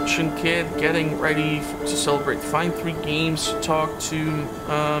construction kit. Getting ready to celebrate. Find 3 games. Talk to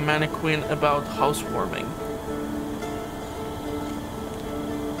Mannequin about housewarming.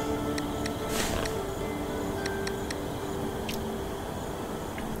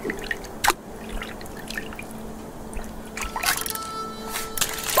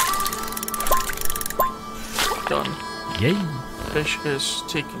 Done. Yay. Fish is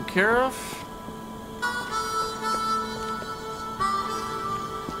taken care of.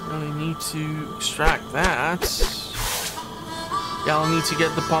 Really need to extract that. Yeah, I'll need to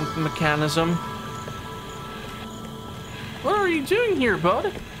get the pump mechanism. What are you doing here,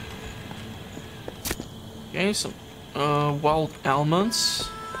 bud? Okay, some wild almonds.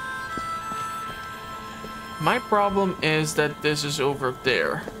 My problem is that this is over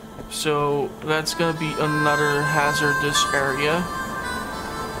there. So that's gonna be another hazardous area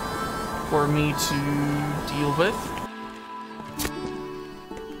for me to deal with.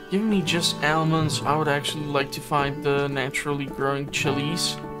 Give me just almonds. I would actually like to find the naturally growing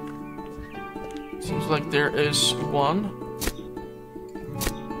chilies. Seems like there is one.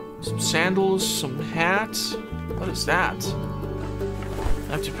 Some sandals, some hats. What is that?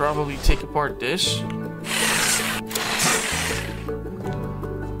 I have to probably take apart this.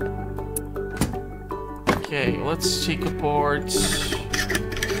 Okay, let's take apart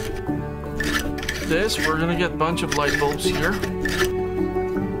this. We're gonna get a bunch of light bulbs here.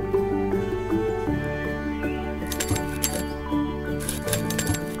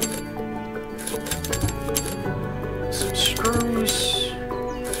 Some screws.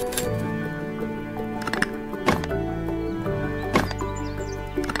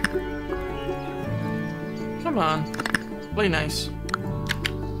 Come on, play nice.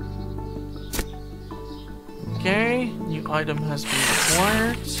 Okay, new item has been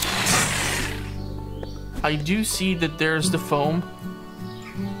acquired. I do see that there's the foam.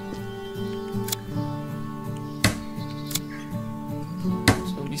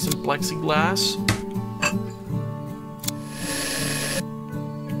 There's gonna be some plexiglass.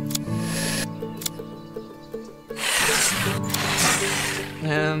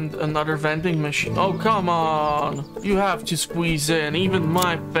 And another vending machine. Oh, come on! You have to squeeze in. Even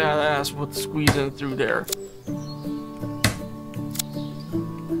my fat ass would squeeze in through there.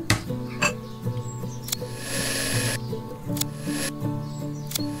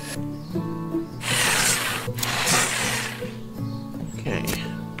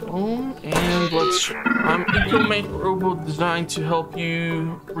 I'm EcoMate robot designed to help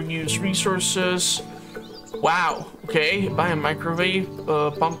you reuse resources. Wow, okay, buy a microwave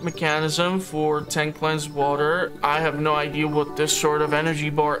pump mechanism for 10 cleansed water. I have no idea what this sort of energy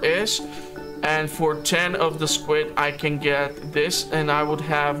bar is. And for 10 of the squid, I can get this, and I would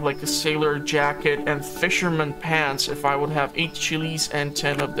have like a sailor jacket and fisherman pants if I would have 8 chilies and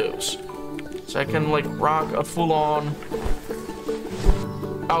 10 of those. So I can like rock a full-on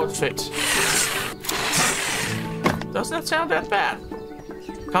outfit. Doesn't that sound that bad?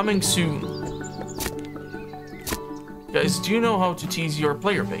 Coming soon. Guys, do you know how to tease your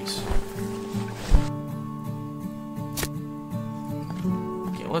player base?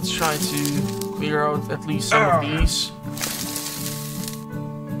 Okay, let's try to clear out at least some of these.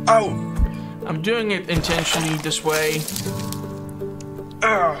 I'm doing it intentionally this way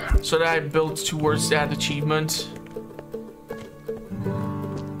so that I build towards that achievement.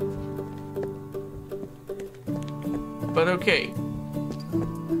 But okay,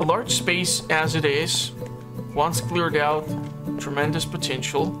 a large space as it is, once cleared out, tremendous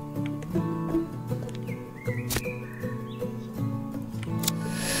potential.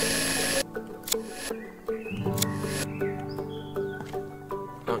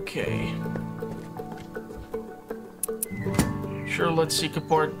 Okay. Sure, let's take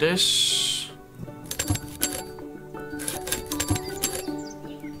apart this.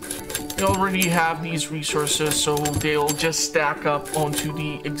 We already have these resources, so they'll just stack up onto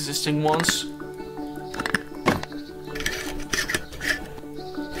the existing ones.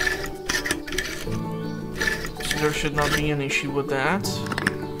 So there should not be an issue with that.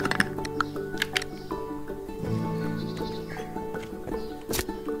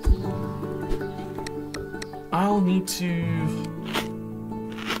 I'll need to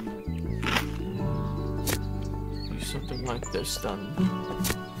do something like this then.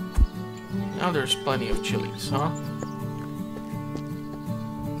 Now there's plenty of chilies, huh?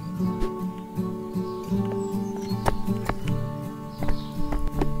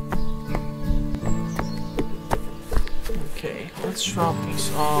 Okay, let's drop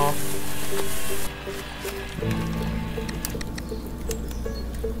these off.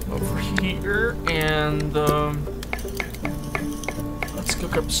 Over here, and let's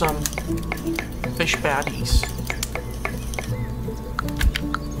cook up some fish patties.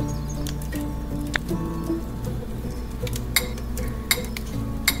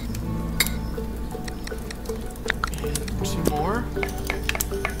 And 2 more.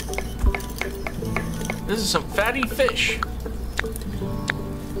 This is some fatty fish.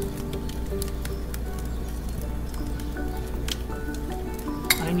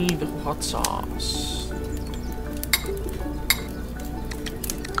 I need the hot sauce.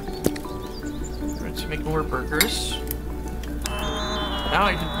 Let's make more burgers. Now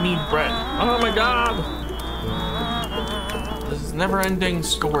I need bread. Oh my god! This is a never-ending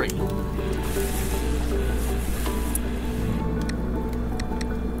story.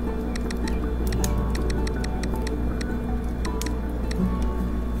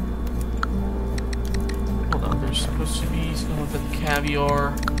 Hold on, there's supposed to be some of the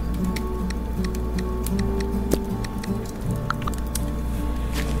caviar.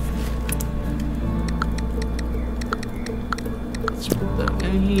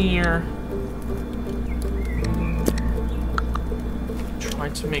 Here, try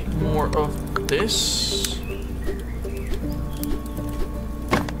to make more of this.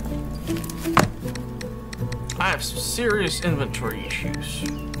 I have some serious inventory issues.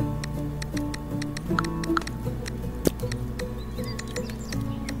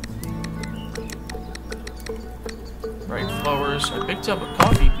 Right, flowers. I picked up a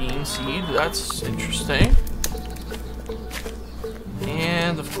coffee bean seed. That's interesting.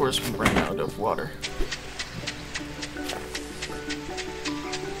 And of course we ran out of water.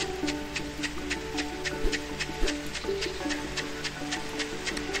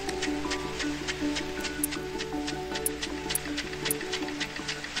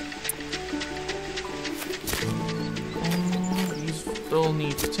 These still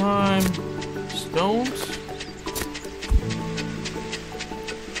need time. Stones.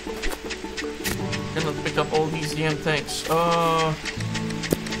 And let's pick up all these damn things.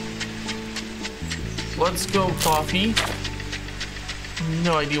 Let's go coffee.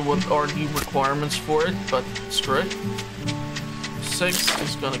 No idea what are the requirements for it, but screw it. 6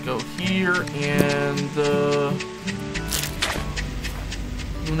 is gonna go here, and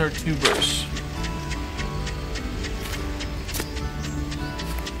lunar tubers.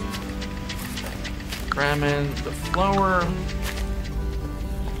 Cram in the flour.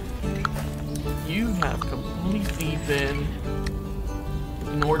 You have completely been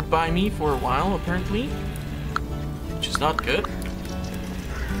ignored by me for a while, apparently, which is not good.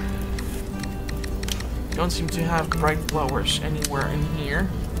 Don't seem to have bright flowers anywhere in here.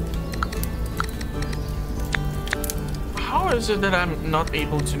 How is it that I'm not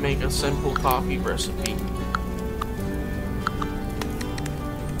able to make a simple coffee recipe?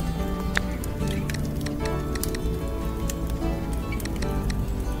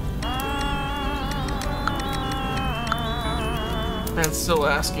 man's still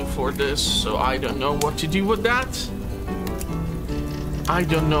asking for this, so I don't know what to do with that. I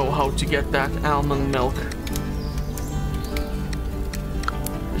don't know how to get that almond milk.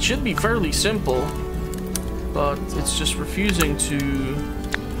 It should be fairly simple, but it's just refusing to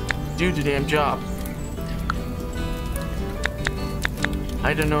do the damn job.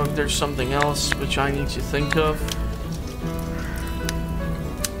 I don't know if there's something else which I need to think of.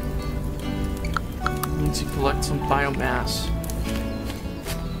 I need to collect some biomass.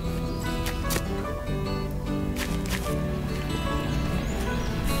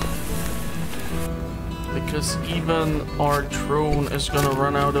 Because even our drone is gonna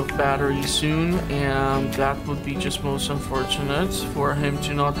run out of battery soon, and that would be just most unfortunate for him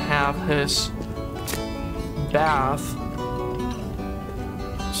to not have his bath.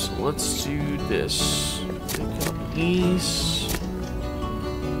 So let's do this. Pick up these.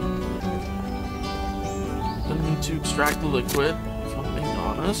 Don't need to extract the liquid, if I'm being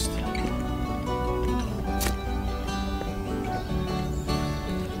honest.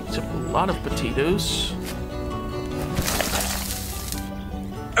 Took a lot of potatoes.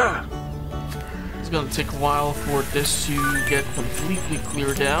 It's gonna take a while for this to get completely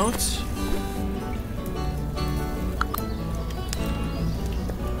cleared out.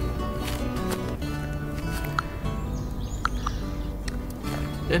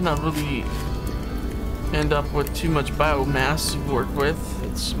 Did not really end up with too much biomass to work with.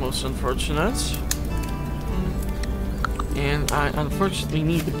 It's most unfortunate. And I unfortunately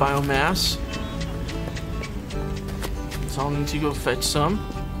need the biomass. So I'll need to go fetch some.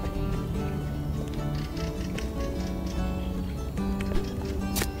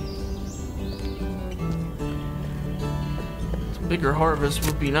 A bigger harvest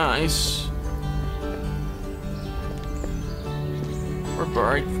would be nice. Or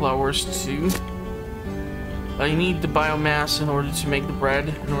bright flowers too. But I need the biomass in order to make the bread,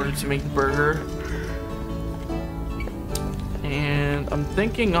 in order to make the burger. And I'm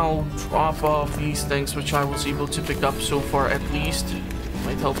thinking I'll drop off these things which I was able to pick up so far at least.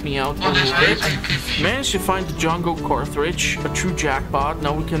 Might help me out a little bit. Managed to find the Django cartridge, a true jackpot.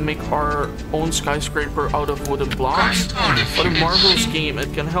 Now we can make our own skyscraper out of wooden blocks. What a marvelous game.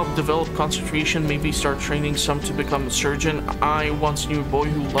 It can help develop concentration, maybe start training some to become a surgeon. I once knew a boy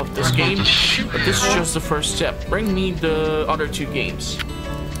who loved this game, but this is just the first step. Bring me the other two games.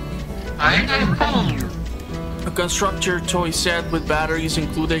 A constructor toy set with batteries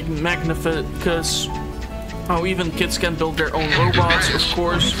including Magnificus. How even kids can build their own robots, of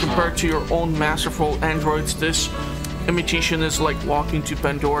course. Compared to your own masterful androids, this imitation is like walking to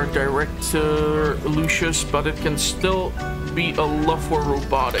Pandora. Director Lucius, but it can still be a love for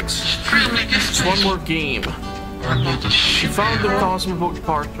robotics. Just one more game. You found the Cosmoboat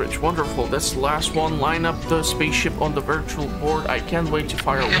cartridge. Wonderful. That's the last one. Line up the spaceship on the virtual board. I can't wait to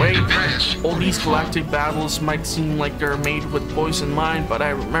fire away. All these galactic battles might seem like they're made with boys in mind, but I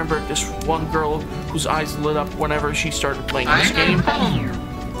remember this one girl whose eyes lit up whenever she started playing this game.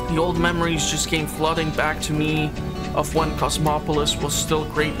 The old memories just came flooding back to me of when Cosmopolis was still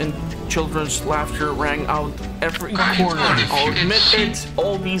great and children's laughter rang out every corner. I'll admit it,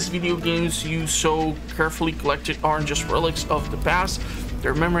 all these video games you so carefully collected aren't just relics of the past,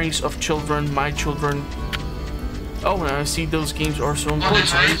 they're memories of children, my children. Oh, and I see those games are so important.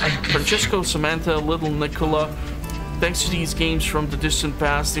 Francesco, Samantha, little Nicola, thanks to these games from the distant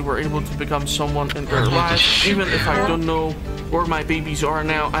past, they were able to become someone in their lives. Even if I don't know where my babies are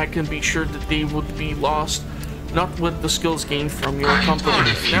now, I can be sure that they would be lost. Not with the skills gained from your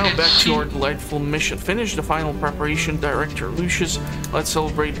company. Now back to our delightful mission. Finish the final preparation, Director Lucius. Let's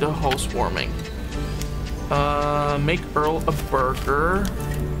celebrate the housewarming. Make Earl a burger.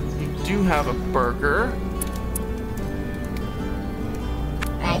 We do have a burger.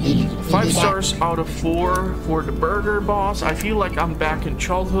 5 stars out of 4 for the burger, boss. I feel like I'm back in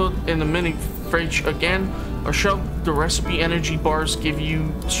childhood in the mini fridge again. Or shall the recipe energy bars give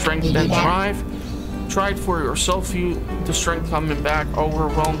you strength and drive? Try it for yourself, feel the strength coming back,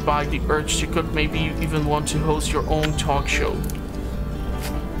 overwhelmed by the urge to cook. Maybe you even want to host your own talk show.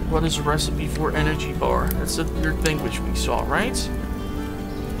 What is a recipe for energy bar? That's the weird thing which we saw, right?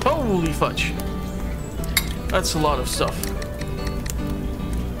 Holy fudge. That's a lot of stuff.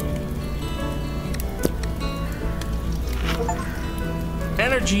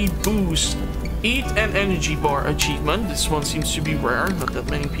 Energy boost. Eat an energy bar achievement. This one seems to be rare. Not that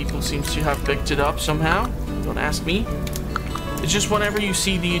many people seems to have picked it up somehow. Don't ask me. It's just whenever you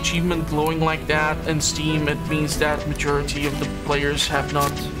see the achievement glowing like that in Steam, it means that majority of the players have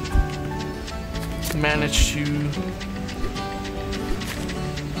not managed to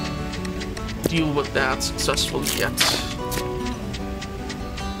deal with that successfully yet.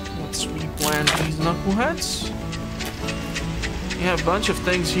 let's replant these knuckleheads. We have a bunch of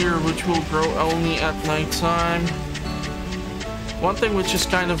things here which will grow only at nighttime. One thing which is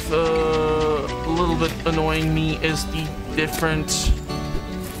kind of a little bit annoying me is the different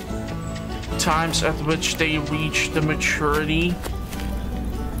times at which they reach the maturity.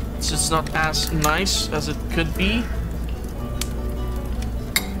 It's just not as nice as it could be.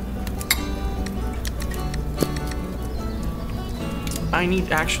 I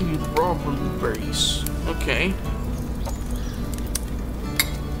need actually raw blueberries. Okay.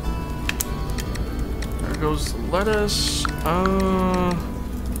 There goes the lettuce.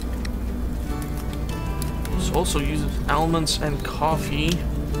 This also uses almonds and coffee.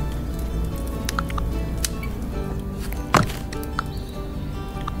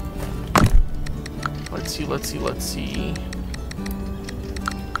 Let's see.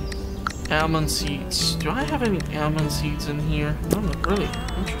 Almond seeds. Do I have any almond seeds in here? No, not really.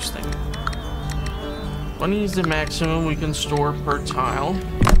 Interesting. 20 is the maximum we can store per tile.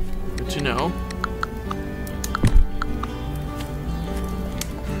 Good to know.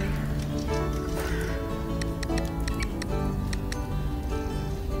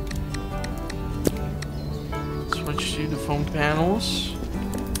 Switch to the foam panels.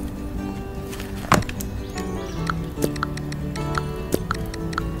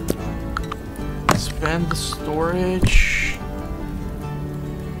 Expand the storage.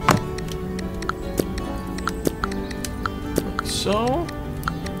 Like so.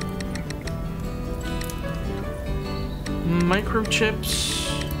 Microchips.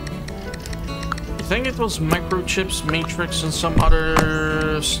 I think it was microchips, matrix, and some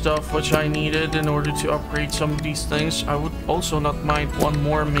other stuff which I needed in order to upgrade some of these things. I would also not mind one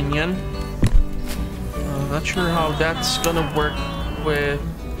more minion. Not sure how that's gonna work with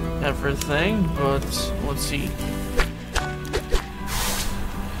everything, but let's see.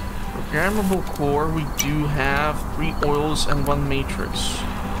 Programmable core, we do have 3 oils and 1 matrix.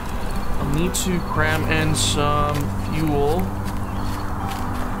 I'll need to cram in some fuel.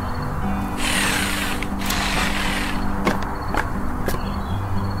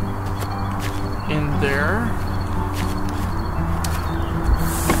 In there.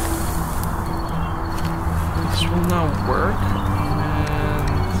 This will now work.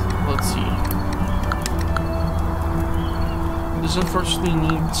 Let's see. This unfortunately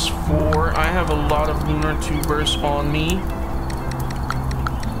needs 4. I have a lot of lunar tubers on me.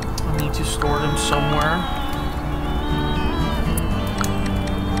 I need to store them somewhere.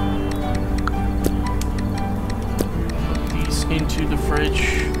 Put these into the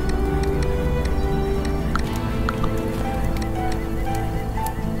fridge.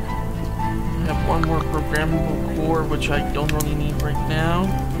 I have one more programmable core, which I don't really need right now.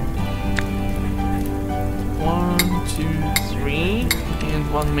 1, 2, 3, and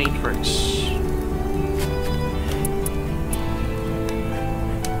 1 matrix.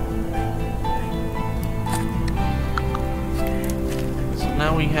 So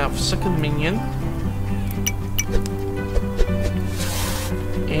now we have second minion.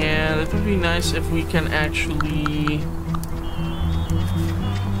 And it would be nice if we can actually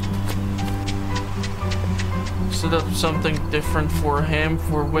set up something different for him,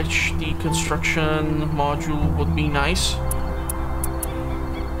 for which the construction module would be nice.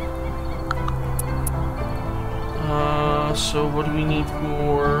 So what do we need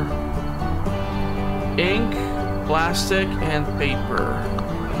for ink, plastic, and paper?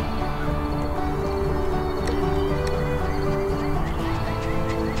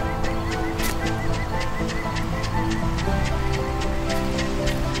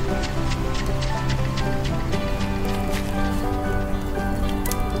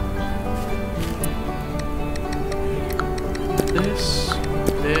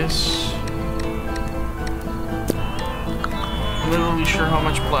 Literally sure how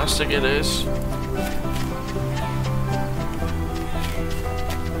much plastic it is.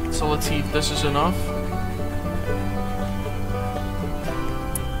 So let's see if this is enough.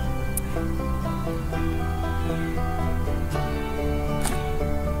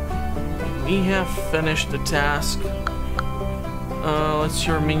 We have finished the task. Let's see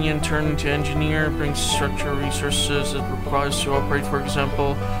your minion turn into engineer, brings structure resources it requires to operate. For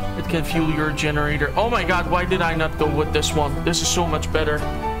example, it can fuel your generator. Oh my god, why did I not go with this one? This is so much better.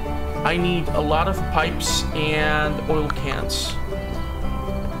 I need a lot of pipes and oil cans.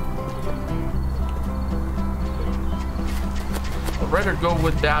 I'd rather go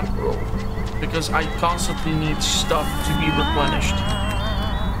with that role, because I constantly need stuff to be replenished.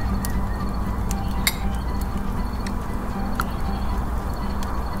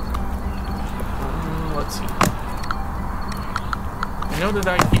 know that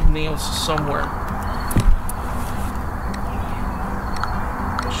I keep nails somewhere.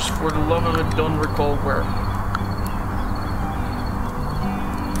 Just for the love of it, don't recall where.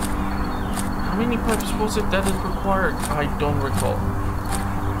 How many pipes was it that it required? I don't recall.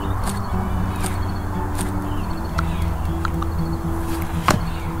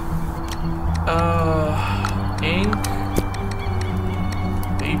 Ink.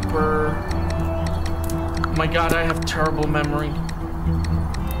 Paper. Oh my god, I have terrible memory.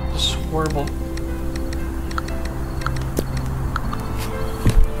 This is horrible.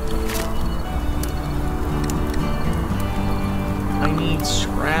 I need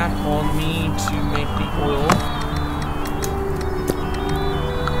scrap on me to make the oil.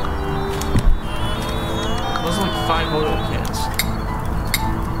 It was like 5 oil cans.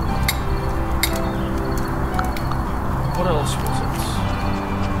 What else was it?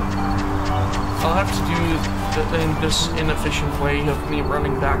 I'll have to do in this inefficient way of me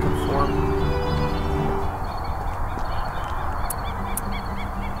running back and forth.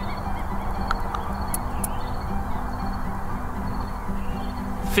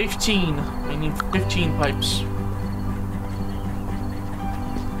 I need 15 pipes.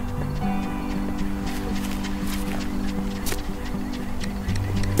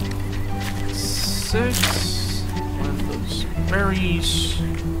 Six. One of those berries.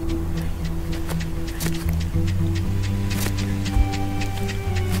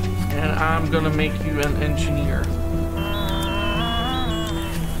 And I'm gonna make you an engineer.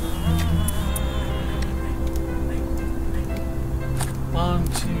 One,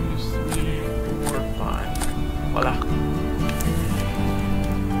 two, three, four, five. Voila.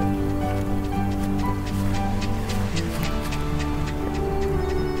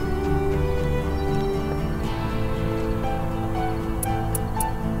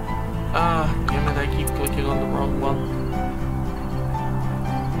 Ah, damn it, I keep clicking on the wrong one.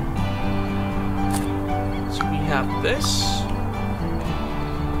 So we have this.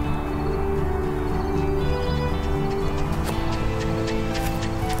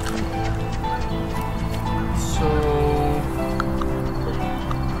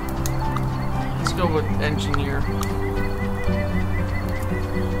 With engineer.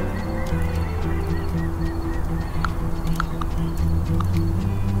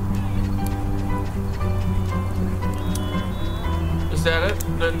 Is that it?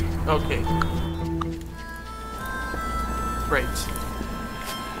 Then okay. Great.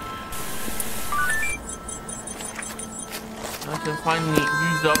 I can finally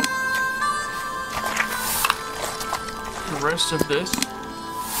use up the rest of this.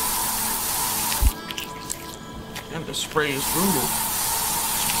 And the spray is brutal.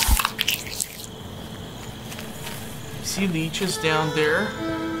 See leeches down there?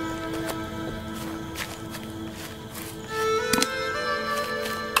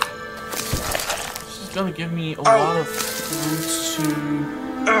 This is gonna give me a lot of fruits to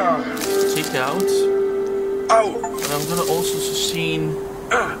take out. But I'm gonna also sustain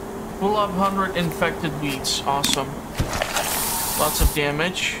full of 100 infected weeds. Awesome. Lots of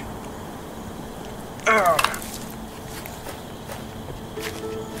damage.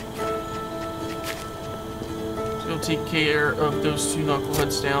 Take care of those two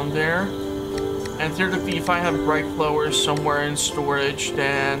knuckleheads down there. And thirdly, if I have bright flowers somewhere in storage,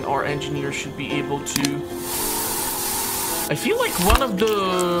 then our engineer should be able to... I feel like one of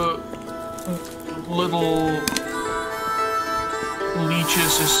the little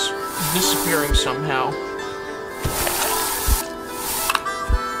leeches is disappearing somehow.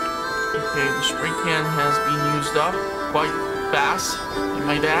 Okay, the spray can has been used up quite fast, I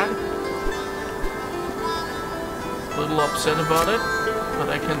might add. A little upset about it, but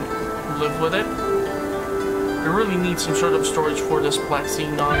I can live with it. I really need some sort of storage for this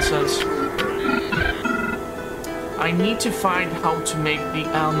plexine nonsense. I need to find how to make the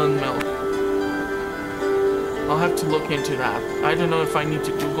almond milk. I'll have to look into that. I don't know if I need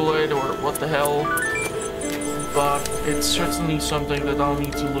to Google it or what the hell, but it's certainly something that I'll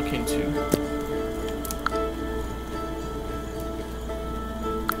need to look into.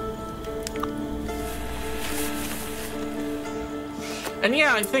 And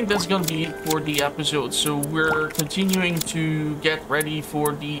yeah, I think that's gonna be it for the episode. So we're continuing to get ready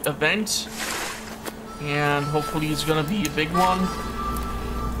for the event. And hopefully it's gonna be a big one.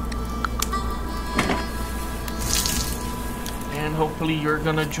 And hopefully you're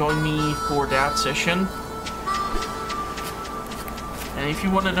gonna join me for that session. And if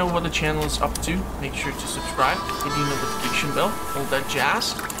you want to know what the channel is up to, make sure to subscribe, hit the notification bell, all that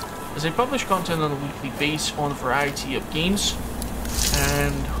jazz. As I publish content on a weekly basis on a variety of games.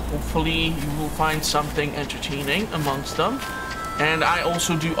 And hopefully you will find something entertaining amongst them. And I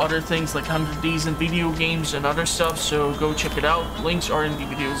also do other things like 100 Days in Video Games and other stuff, so go check it out. Links are in the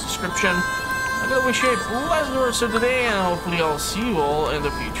video's description. I'm gonna wish you a blessed rest of the day, and hopefully I'll see you all in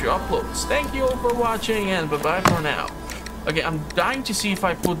the future uploads. Thank you all for watching, and bye-bye for now. Okay, I'm dying to see if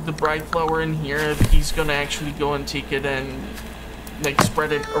I put the bright flower in here, if he's gonna actually go and take it and like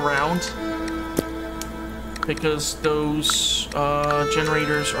spread it around. Because those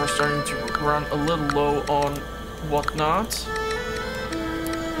generators are starting to run a little low on whatnot.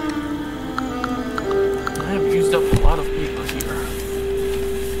 I have used up a lot of